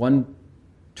 One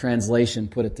translation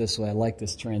put it this way. I like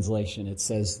this translation. It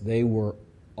says they were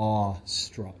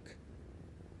awestruck.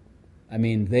 I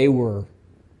mean, they were,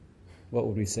 what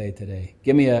would we say today?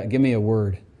 Give me a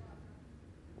word.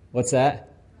 What's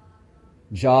that?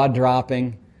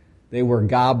 Jaw-dropping. They were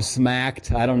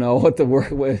gobsmacked. I don't know what the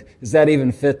word was. Does that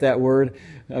even fit, that word?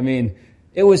 I mean,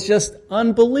 it was just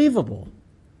unbelievable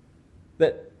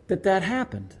that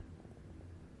happened.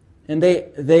 And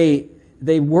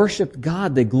they worshiped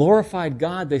God. They glorified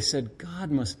God. They said, God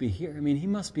must be here. I mean, He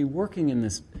must be working in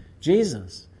this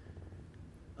Jesus.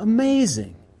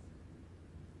 Amazing.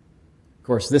 Of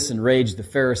course, this enraged the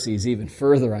Pharisees even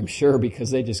further, I'm sure,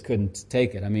 because they just couldn't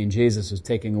take it. I mean, Jesus was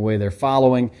taking away their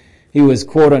following. He was,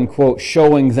 quote unquote,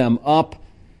 showing them up.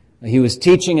 He was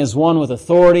teaching as one with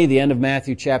authority, the end of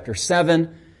Matthew chapter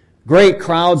 7. Great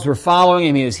crowds were following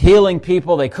him. He was healing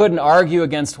people. They couldn't argue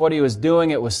against what he was doing.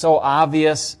 It was so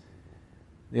obvious.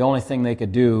 The only thing they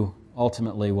could do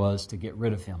ultimately was to get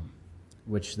rid of him,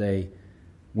 which they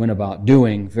went about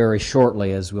doing very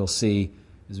shortly, as we'll see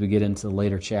as we get into the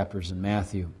later chapters in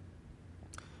Matthew.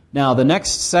 Now, the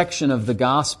next section of the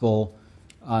gospel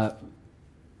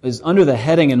is under the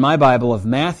heading in my Bible of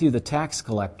Matthew the tax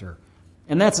collector.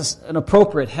 And that's an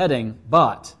appropriate heading,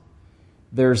 but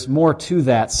there's more to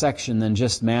that section than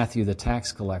just Matthew the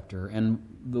tax collector. And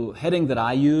the heading that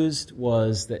I used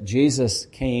was that Jesus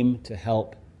came to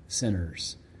help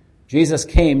sinners. Jesus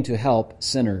came to help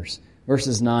sinners.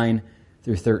 Verses 9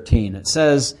 through 13. It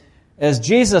says, as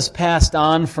Jesus passed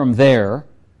on from there,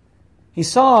 he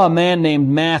saw a man named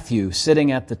Matthew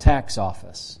sitting at the tax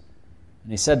office.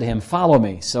 And he said to him, follow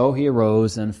me. So he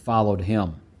arose and followed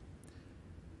him.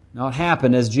 Now it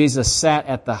happened as Jesus sat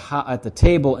at the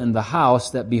table in the house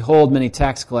that, behold, many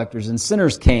tax collectors and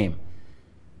sinners came.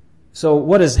 So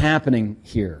what is happening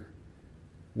here?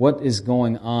 What is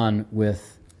going on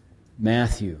with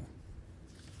Matthew?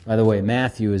 By the way,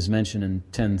 Matthew is mentioned in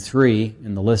 10:3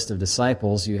 in the list of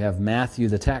disciples. You have Matthew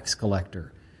the tax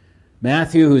collector.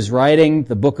 Matthew, who's writing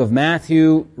the book of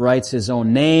Matthew, writes his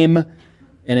own name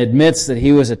and admits that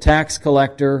he was a tax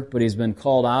collector, but he's been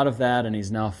called out of that and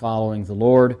he's now following the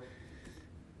Lord.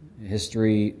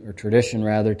 History, or tradition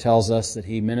rather, tells us that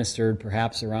he ministered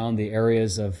perhaps around the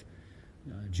areas of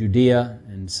Judea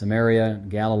and Samaria,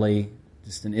 Galilee,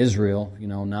 just in Israel,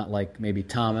 not like maybe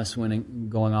Thomas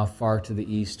going off far to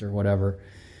the east or whatever.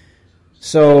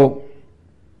 So,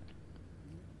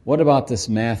 what about this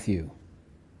Matthew?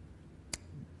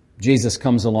 Jesus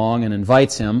comes along and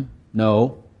invites him,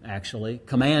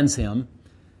 commands him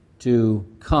to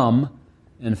come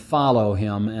and follow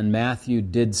him, and Matthew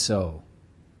did so.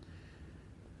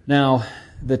 Now,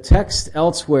 the text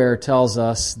elsewhere tells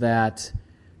us that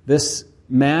this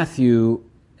Matthew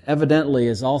evidently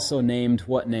is also named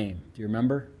what name? Do you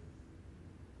remember?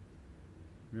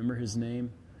 Remember his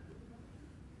name?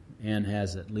 Anne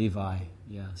has it. Levi,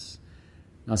 yes.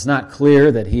 Now, it's not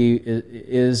clear that he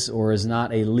is or is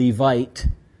not a Levite,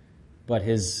 but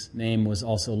his name was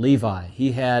also Levi.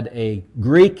 He had a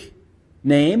Greek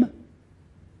name,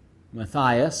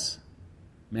 Matthias,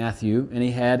 Matthew, and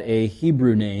he had a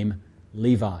Hebrew name,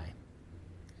 Levi.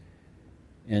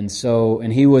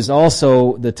 And he was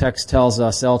also, the text tells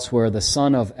us elsewhere, the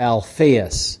son of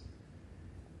Alphaeus.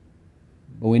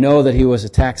 But we know that he was a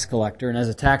tax collector, and as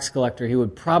a tax collector, he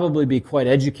would probably be quite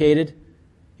educated.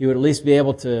 He would at least be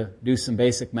able to do some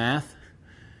basic math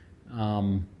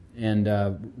and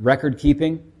record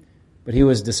keeping. But he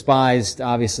was despised,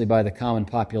 obviously, by the common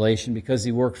population because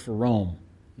he worked for Rome.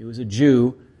 He was a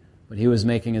Jew, but he was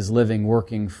making his living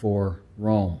working for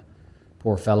Rome.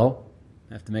 Poor fellow.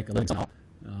 Have to make a living somehow.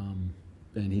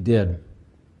 And he did.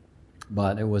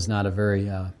 But it was not a very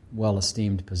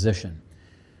well-esteemed position.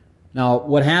 Now,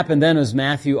 what happened then was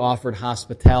Matthew offered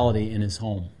hospitality in his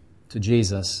home to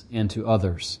Jesus and to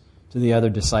others, to the other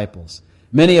disciples.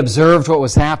 Many observed what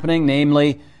was happening,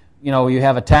 namely, you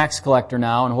have a tax collector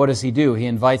now, and what does he do? He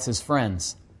invites his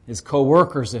friends, his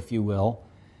co-workers, if you will,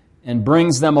 and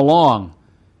brings them along.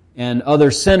 And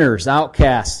other sinners,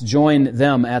 outcasts, joined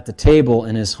them at the table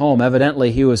in his home.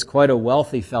 Evidently, he was quite a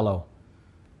wealthy fellow,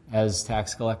 as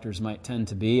tax collectors might tend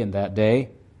to be in that day.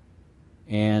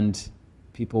 And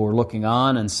people were looking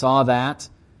on and saw that.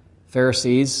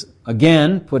 Pharisees,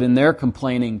 again, put in their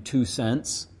complaining 2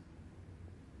 cents.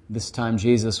 This time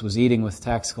Jesus was eating with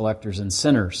tax collectors and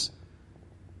sinners.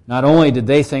 Not only did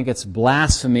they think it's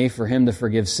blasphemy for him to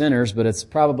forgive sinners, but it's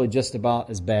probably just about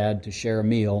as bad to share a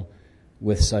meal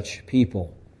with such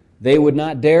people. They would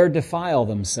not dare defile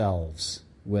themselves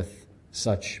with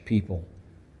such people.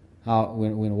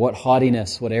 What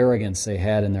haughtiness, what arrogance they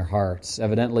had in their hearts.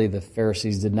 Evidently, the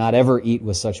Pharisees did not ever eat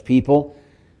with such people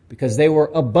because they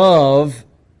were above,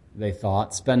 they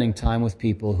thought, spending time with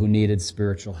people who needed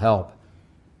spiritual help.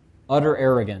 Utter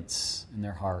arrogance in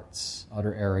their hearts.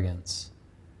 Utter arrogance.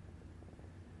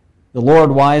 The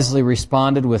Lord wisely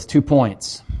responded with 2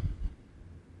 points.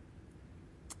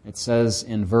 It says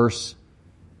in verse,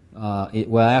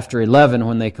 after 11,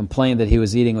 when they complained that he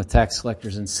was eating with tax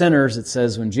collectors and sinners, it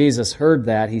says, when Jesus heard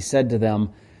that, he said to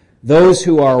them, those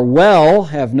who are well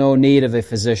have no need of a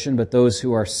physician, but those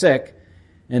who are sick.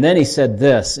 And then he said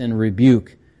this in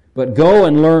rebuke, but go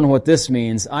and learn what this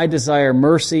means. I desire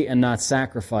mercy and not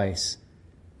sacrifice.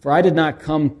 For I did not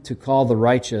come to call the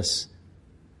righteous,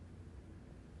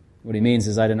 What he means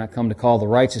is, I did not come to call the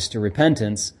righteous to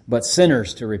repentance, but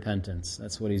sinners to repentance.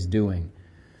 That's what he's doing.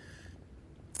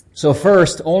 So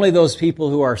first, only those people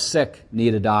who are sick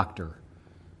need a doctor,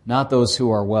 not those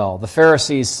who are well. The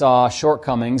Pharisees saw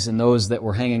shortcomings in those that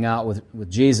were hanging out with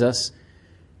Jesus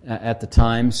at the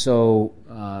time, so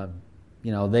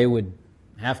they would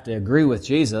have to agree with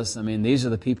Jesus. I mean, these are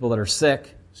the people that are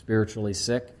sick, spiritually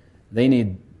sick. They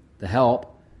need the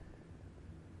help.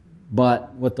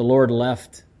 But what the Lord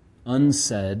left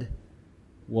unsaid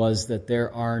was that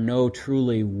there are no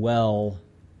truly well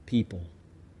people.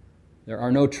 There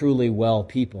are no truly well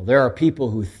people. There are people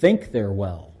who think they're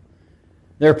well.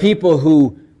 There are people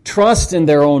who trust in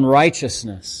their own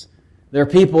righteousness. There are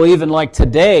people even like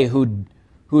today who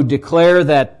declare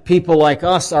that people like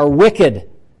us are wicked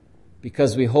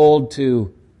because we hold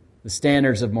to the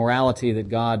standards of morality that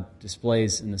God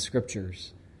displays in the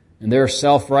Scriptures. And they're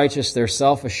self-righteous, they're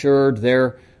self-assured,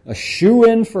 they're a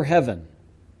shoo-in for heaven.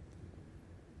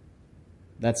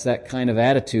 That's that kind of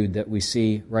attitude that we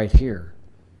see right here.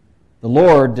 The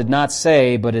Lord did not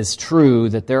say, but is true,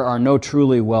 that there are no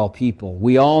truly well people.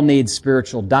 We all need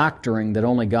spiritual doctoring that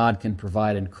only God can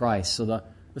provide in Christ. So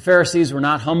the Pharisees were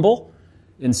not humble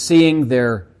in seeing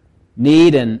their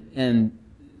need and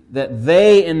that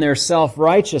they, in their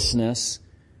self-righteousness,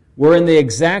 were in the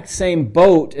exact same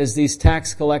boat as these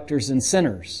tax collectors and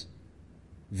sinners.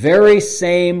 Very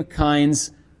same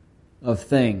kinds of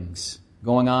things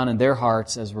going on in their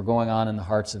hearts as were going on in the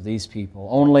hearts of these people.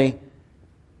 Only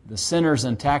the sinners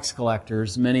and tax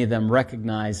collectors, many of them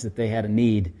recognized that they had a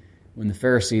need when the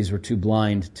Pharisees were too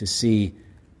blind to see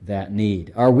that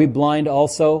need. Are we blind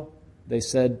also? They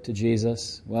said to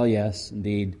Jesus. Well, yes,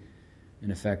 indeed.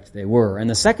 In effect, they were. And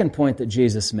the second point that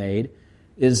Jesus made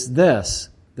is this.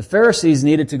 The Pharisees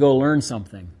needed to go learn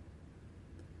something.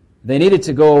 They needed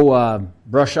to go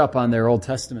brush up on their Old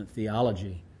Testament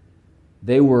theology.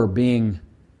 They were being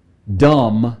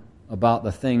dumb about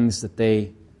the things that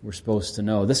they were supposed to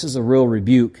know. This is a real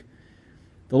rebuke.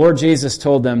 The Lord Jesus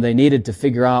told them they needed to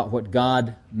figure out what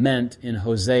God meant in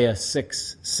Hosea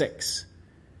 6:6,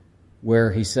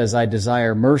 where he says, I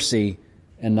desire mercy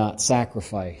and not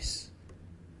sacrifice.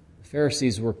 The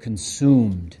Pharisees were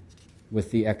consumed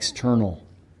with the external.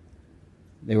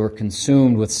 They were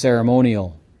consumed with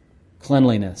ceremonial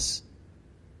cleanliness.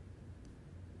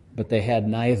 But they had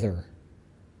neither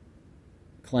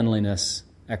cleanliness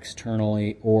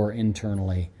externally or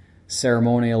internally,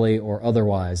 ceremonially or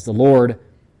otherwise. The Lord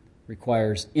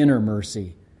requires inner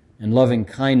mercy and loving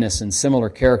kindness and similar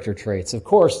character traits. Of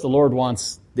course, the Lord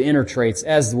wants the inner traits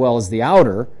as well as the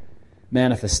outer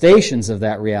manifestations of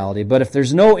that reality. But if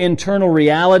there's no internal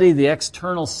reality, the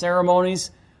external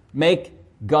ceremonies make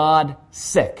God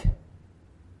sick.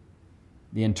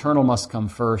 The internal must come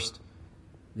first.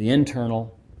 The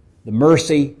internal, the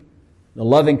mercy, the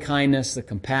loving kindness, the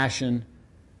compassion,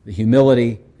 the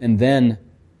humility, and then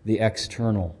the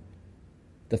external.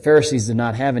 The Pharisees did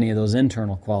not have any of those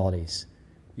internal qualities.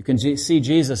 You can see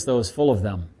Jesus, though, is full of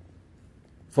them.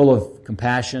 Full of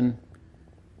compassion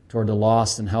toward the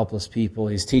lost and helpless people.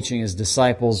 He's teaching his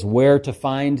disciples where to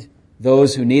find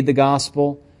those who need the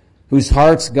gospel, whose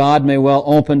hearts God may well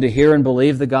open to hear and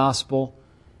believe the gospel.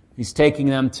 He's taking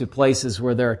them to places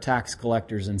where there are tax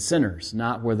collectors and sinners,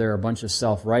 not where there are a bunch of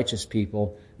self-righteous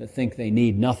people that think they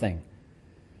need nothing.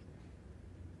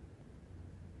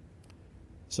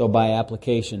 So by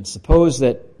application, suppose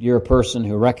that you're a person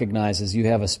who recognizes you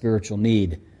have a spiritual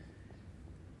need.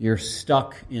 You're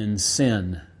stuck in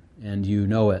sin and you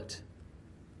know it.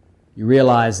 You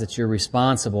realize that you're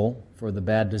responsible for the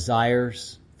bad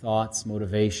desires, thoughts,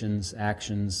 motivations,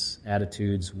 actions,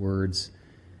 attitudes, words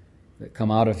that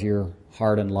come out of your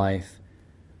heart and life.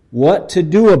 What to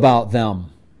do about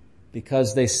them?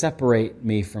 Because they separate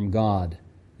me from God,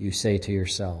 you say to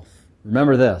yourself.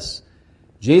 Remember this.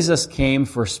 Jesus came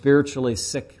for spiritually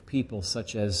sick people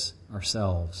such as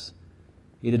ourselves.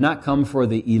 He did not come for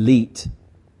the elite.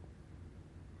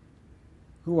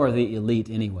 Who are the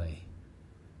elite anyway?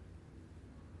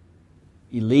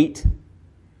 Elite?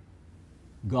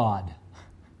 God.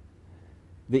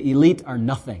 The elite are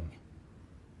nothing.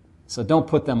 So don't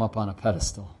put them up on a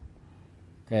pedestal.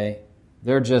 Okay?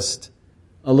 They're just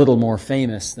a little more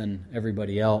famous than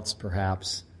everybody else,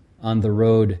 perhaps, on the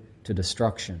road to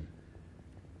destruction.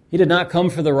 He did not come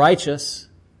for the righteous,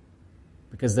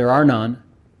 because there are none,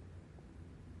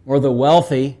 or the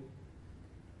wealthy,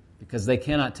 because they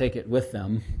cannot take it with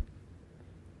them.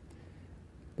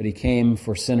 But he came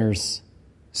for sinners,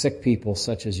 sick people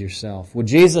such as yourself. Would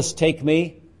Jesus take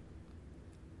me?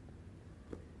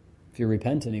 If you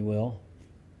repent, and he will.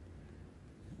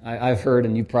 I've heard,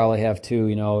 and you probably have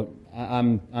too,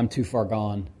 I'm too far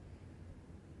gone.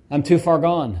 I'm too far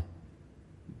gone.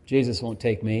 Jesus won't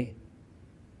take me.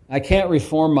 I can't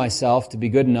reform myself to be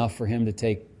good enough for Him to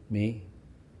take me.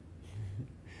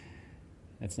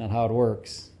 That's not how it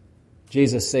works.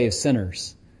 Jesus saves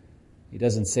sinners. He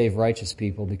doesn't save righteous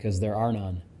people because there are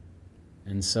none.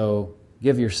 And so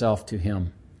give yourself to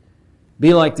Him.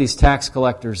 Be like these tax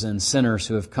collectors and sinners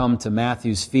who have come to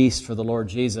Matthew's feast for the Lord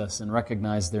Jesus and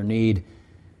recognize their need.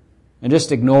 And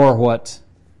just ignore what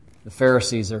the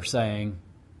Pharisees are saying.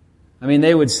 I mean,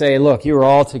 they would say, look, you were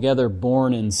altogether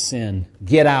born in sin.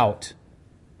 Get out.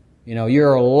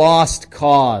 You're a lost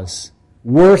cause.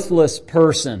 Worthless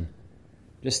person.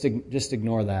 Just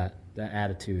ignore that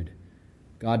attitude.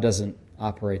 God doesn't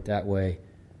operate that way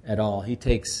at all. He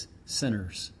takes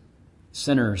sinners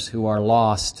who are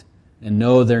lost and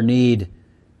know their need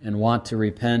and want to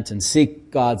repent and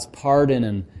seek God's pardon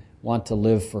and want to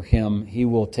live for Him. He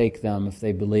will take them if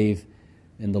they believe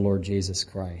in the Lord Jesus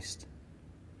Christ.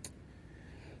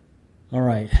 All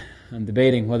right, I'm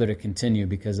debating whether to continue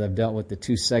because I've dealt with the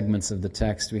two segments of the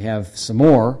text. We have some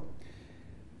more.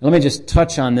 Let me just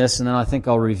touch on this, and then I think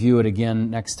I'll review it again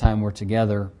next time we're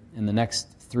together in the next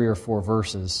 3 or 4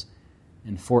 verses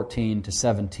in 14 to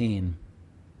 17.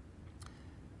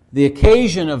 The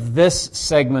occasion of this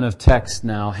segment of text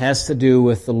now has to do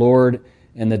with the Lord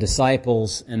and the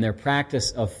disciples and their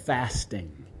practice of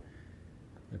fasting.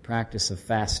 The practice of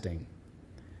fasting.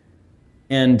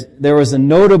 And there was a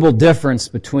notable difference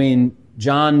between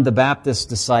John the Baptist's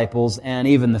disciples and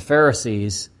even the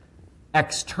Pharisees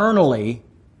externally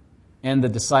and the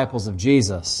disciples of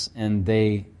Jesus. And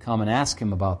they come and ask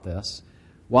Him about this.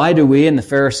 Why do we and the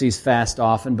Pharisees fast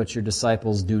often, but your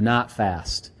disciples do not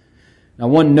fast? Now,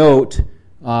 one note,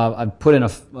 I've put in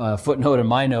a footnote in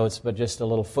my notes, but just a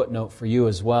little footnote for you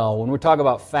as well. When we talk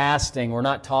about fasting, we're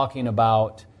not talking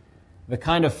about the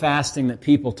kind of fasting that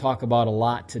people talk about a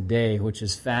lot today, which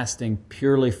is fasting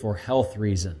purely for health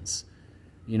reasons.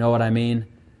 You know what I mean?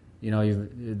 The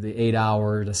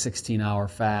 8-hour to 16-hour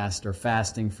fast, or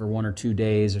fasting for 1 or 2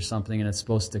 days or something, and it's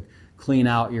supposed to clean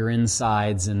out your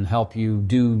insides and help you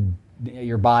do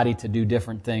your body to do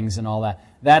different things and all that.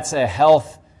 That's a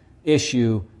health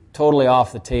issue totally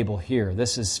off the table here.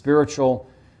 This is spiritual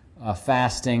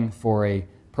fasting for a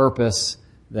purpose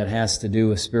that has to do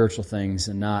with spiritual things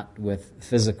and not with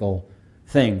physical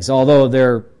things. Although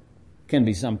there can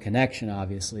be some connection,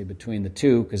 obviously, between the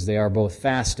two because they are both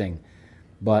fasting.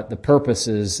 But the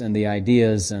purposes and the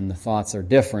ideas and the thoughts are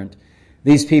different.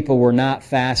 These people were not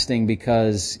fasting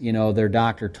because, their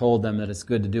doctor told them that it's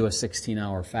good to do a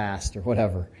 16-hour fast or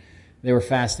whatever. They were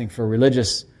fasting for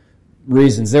religious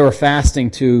reasons. They were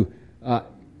fasting to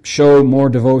show more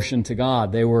devotion to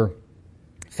God. They were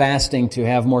fasting to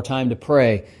have more time to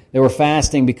pray. They were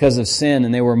fasting because of sin,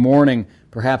 and they were mourning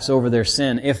perhaps over their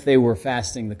sin if they were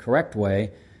fasting the correct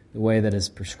way, the way that is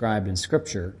prescribed in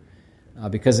Scripture.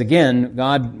 Because again,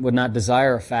 God would not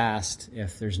desire a fast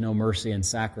if there's no mercy and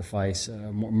sacrifice,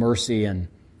 mercy and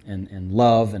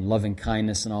love and loving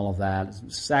kindness and all of that.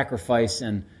 Sacrifice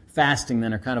and fasting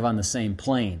then are kind of on the same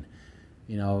plane.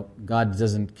 God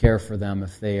doesn't care for them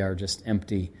if they are just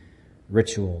empty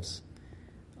rituals.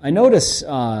 I notice,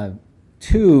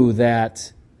 too,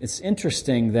 that it's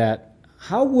interesting that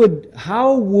how would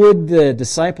the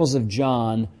disciples of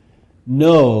John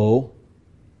know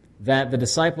that the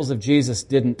disciples of Jesus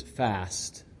didn't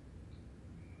fast?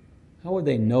 How would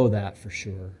they know that for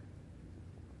sure?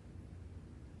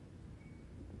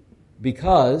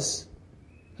 Because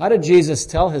how did Jesus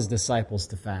tell His disciples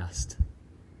to fast?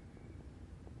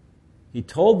 He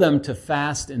told them to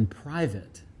fast in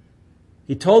private.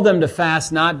 He told them to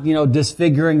fast not,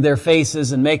 disfiguring their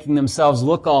faces and making themselves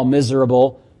look all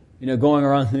miserable, going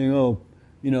around saying,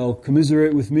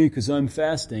 commiserate with me because I'm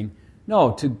fasting.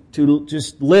 No, to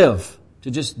just live,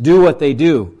 to just do what they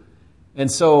do.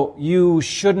 And so you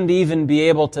shouldn't even be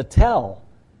able to tell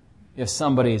if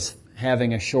somebody's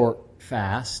having a short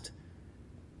fast.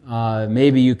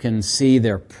 Maybe you can see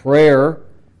their prayer.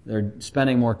 They're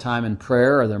spending more time in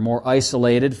prayer, or they're more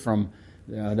isolated from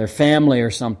their family or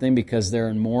something because they're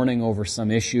in mourning over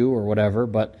some issue or whatever.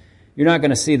 But you're not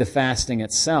going to see the fasting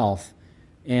itself.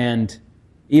 And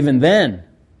even then,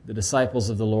 the disciples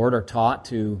of the Lord are taught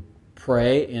to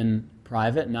pray in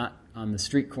private, not on the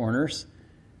street corners.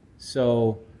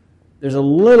 So there's a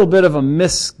little bit of a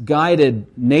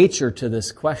misguided nature to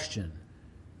this question.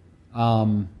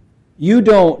 You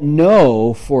don't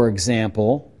know, for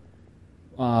example,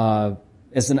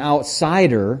 as an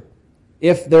outsider,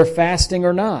 if they're fasting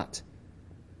or not.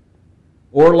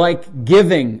 Or like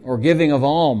giving of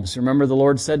alms. Remember the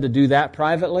Lord said to do that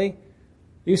privately?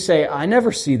 You say, I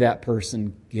never see that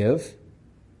person give.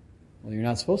 Well, you're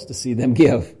not supposed to see them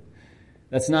give.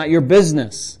 That's not your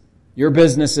business. Your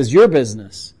business is your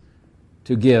business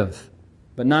to give,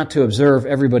 but not to observe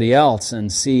everybody else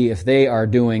and see if they are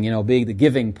doing, being the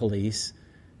giving police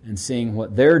and seeing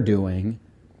what they're doing.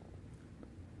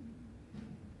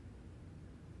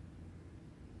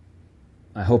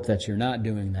 I hope that you're not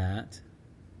doing that.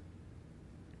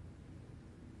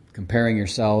 Comparing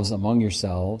yourselves among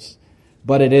yourselves.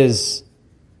 But it is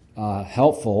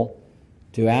helpful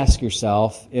to ask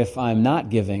yourself, if I'm not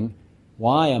giving,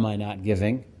 why am I not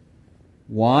giving?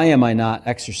 Why am I not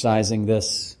exercising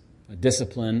this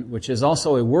discipline, which is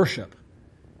also a worship?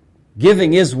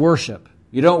 Giving is worship.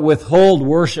 You don't withhold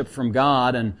worship from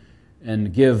God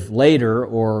and give later,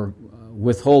 or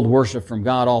withhold worship from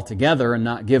God altogether and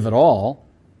not give at all.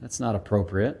 That's not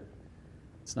appropriate.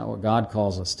 It's not what God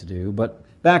calls us to do. But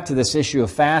back to this issue of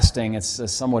fasting,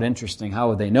 it's somewhat interesting. How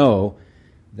would they know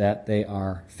that they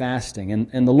are fasting?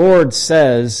 And the Lord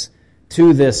says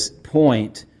to this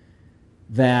point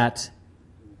that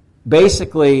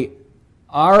basically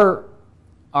our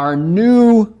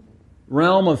new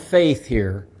realm of faith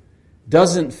here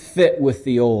doesn't fit with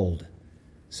the old.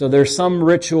 So there's some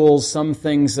rituals, some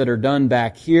things that are done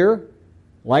back here,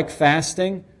 like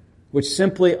fasting, which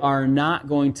simply are not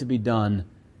going to be done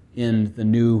in the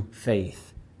new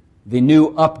faith. The new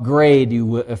upgrade,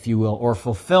 if you will, or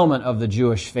fulfillment of the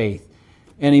Jewish faith.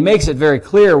 And he makes it very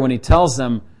clear when he tells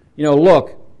them,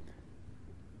 look,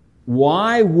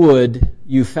 why would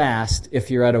you fast if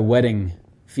you're at a wedding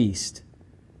feast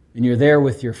and you're there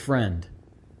with your friend?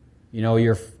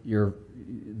 You're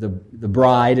the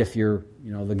bride, if you're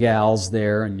the gal's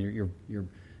there, and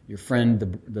your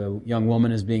friend, the young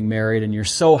woman, is being married, and you're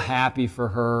so happy for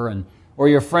her, or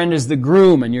your friend is the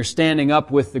groom, and you're standing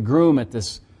up with the groom at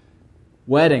this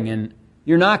wedding, and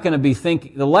you're not going to be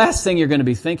thinking. The last thing you're going to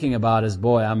be thinking about is,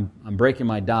 boy, I'm breaking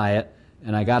my diet,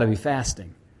 and I got to be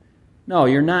fasting. No,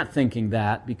 you're not thinking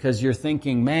that, because you're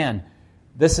thinking, man,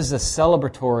 this is a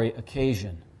celebratory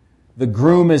occasion. The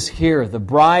groom is here. The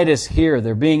bride is here.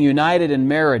 They're being united in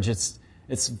marriage.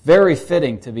 It's very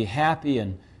fitting to be happy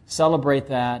and celebrate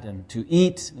that, and to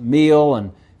eat a meal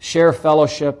and share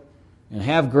fellowship and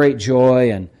have great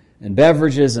joy and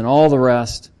beverages and all the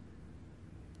rest.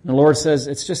 And the Lord says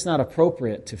it's just not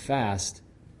appropriate to fast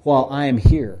while I am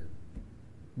here.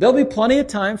 There'll be plenty of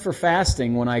time for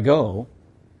fasting when I go.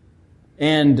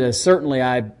 And certainly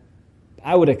I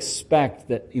would expect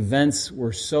that events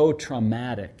were so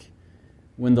traumatic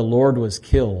when the Lord was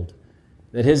killed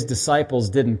that His disciples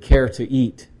didn't care to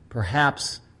eat,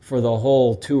 perhaps for the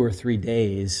whole 2 or 3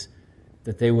 days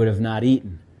that they would have not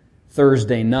eaten.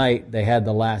 Thursday night they had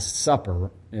the Last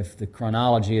Supper, if the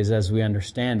chronology is as we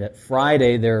understand it.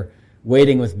 Friday they're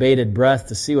waiting with bated breath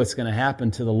to see what's going to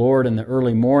happen to the Lord in the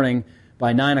early morning.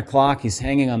 By 9 o'clock He's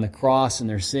hanging on the cross, and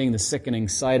they're seeing the sickening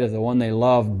sight of the one they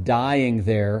love dying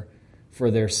there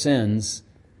for their sins,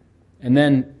 and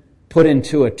then put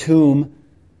into a tomb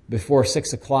before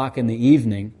 6 o'clock in the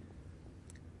evening.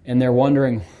 And they're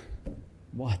wondering,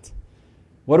 what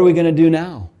are we going to do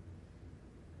now?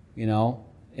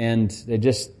 And they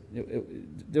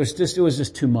it was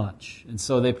just too much. And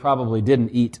so they probably didn't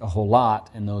eat a whole lot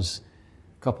in those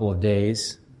couple of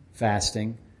days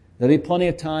fasting. There'll be plenty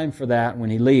of time for that when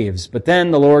He leaves. But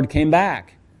then the Lord came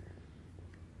back.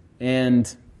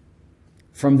 And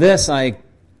from this I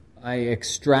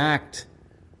extract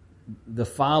the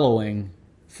following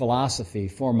philosophy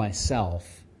for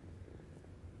myself.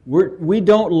 We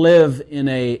don't live in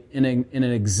an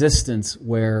existence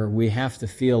where we have to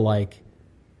feel like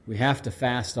we have to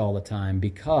fast all the time,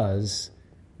 because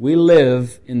we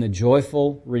live in the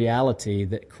joyful reality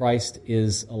that Christ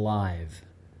is alive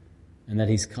and that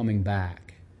He's coming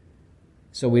back.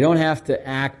 So we don't have to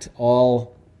act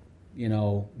all,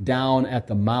 down at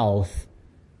the mouth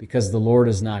because the Lord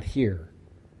is not here.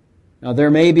 Now,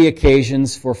 there may be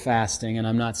occasions for fasting, and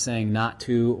I'm not saying not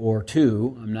to or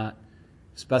to. I'm not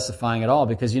specifying at all,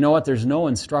 because you know what? There's no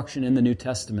instruction in the New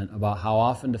Testament about how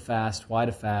often to fast, why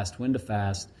to fast, when to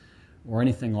fast, or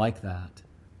anything like that.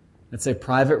 It's a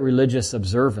private religious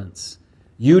observance.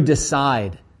 You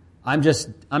decide. I'm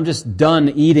just done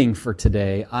eating for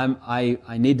today.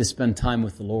 I need to spend time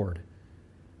with the Lord.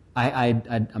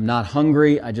 I'm not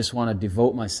hungry. I just want to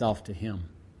devote myself to Him.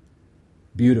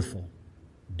 Beautiful.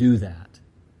 Do that.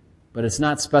 But it's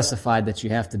not specified that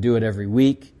you have to do it every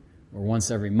week or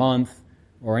once every month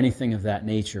or anything of that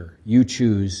nature. You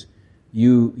choose.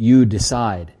 You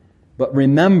decide. But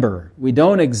remember, we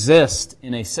don't exist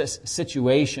in a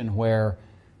situation where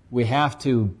we have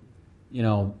to,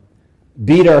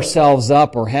 beat ourselves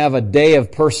up or have a day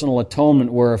of personal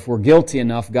atonement where if we're guilty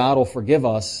enough, God will forgive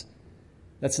us.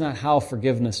 That's not how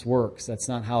forgiveness works. That's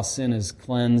not how sin is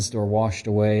cleansed or washed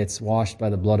away. It's washed by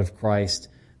the blood of Christ,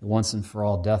 the once and for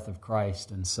all death of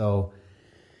Christ. And so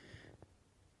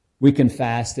we can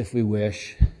fast if we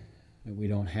wish, but we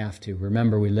don't have to.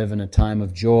 Remember, we live in a time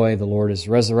of joy. The Lord is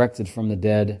resurrected from the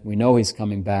dead. We know He's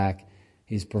coming back.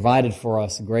 He's provided for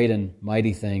us great and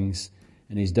mighty things,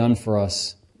 and He's done for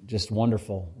us just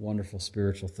wonderful, wonderful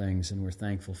spiritual things, and we're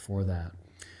thankful for that.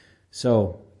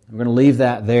 So I'm going to leave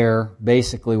that there.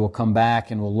 Basically, we'll come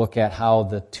back and we'll look at how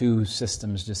the two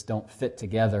systems just don't fit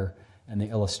together and the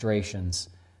illustrations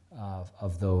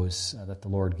of those that the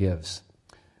Lord gives.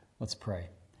 Let's pray.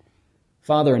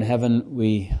 Father in heaven,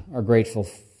 we are grateful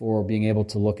for being able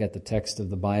to look at the text of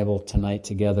the Bible tonight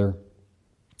together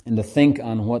and to think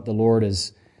on what the Lord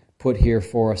has put here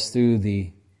for us through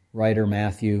the writer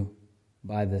Matthew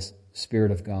by the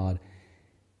Spirit of God.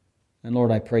 And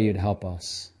Lord, I pray You'd help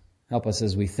us. Help us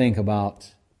as we think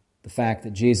about the fact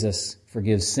that Jesus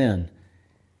forgives sin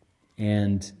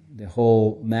and the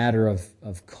whole matter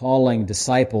of calling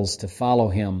disciples to follow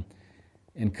Him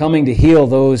and coming to heal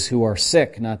those who are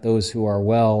sick, not those who are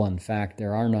well. In fact,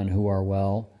 there are none who are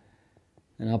well.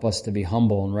 And help us to be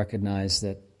humble and recognize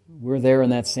that we're there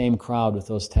in that same crowd with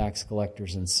those tax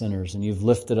collectors and sinners, and You've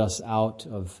lifted us out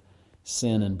of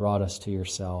sin and brought us to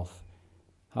Yourself.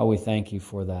 How we thank You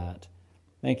for that.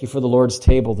 Thank You for the Lord's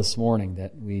table this morning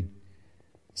that we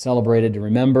celebrated to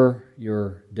remember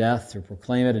Your death, to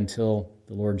proclaim it until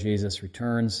the Lord Jesus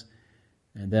returns.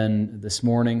 And then this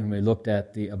morning we looked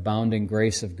at the abounding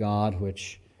grace of God,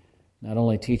 which not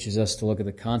only teaches us to look at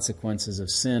the consequences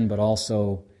of sin, but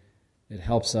also it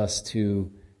helps us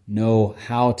to know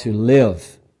how to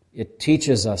live. It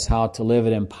teaches us how to live.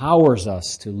 It empowers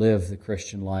us to live the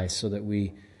Christian life so that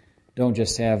we don't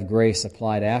just have grace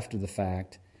applied after the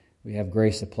fact. We have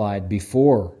grace applied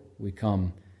before we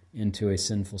come into a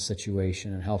sinful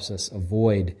situation. It helps us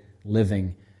avoid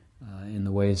living in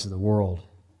the ways of the world.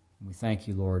 And we thank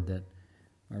You, Lord, that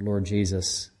our Lord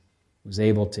Jesus was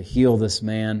able to heal this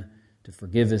man, to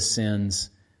forgive his sins,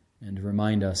 and to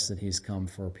remind us that He's come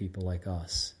for people like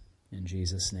us. In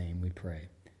Jesus' name we pray.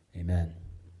 Amen.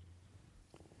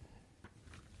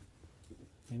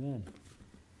 Amen.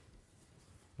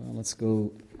 Well, let's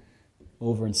go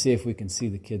over and see if we can see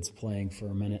the kids playing for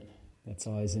a minute. That's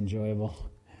always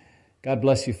enjoyable. God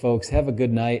bless you, folks. Have a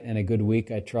good night and a good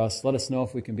week, I trust. Let us know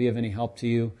if we can be of any help to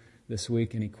you this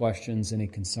week. Any questions, any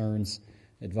concerns,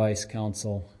 advice,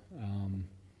 counsel,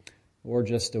 or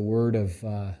just a word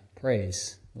of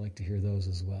praise. I'd like to hear those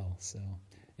as well. So,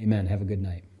 amen. Have a good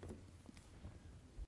night.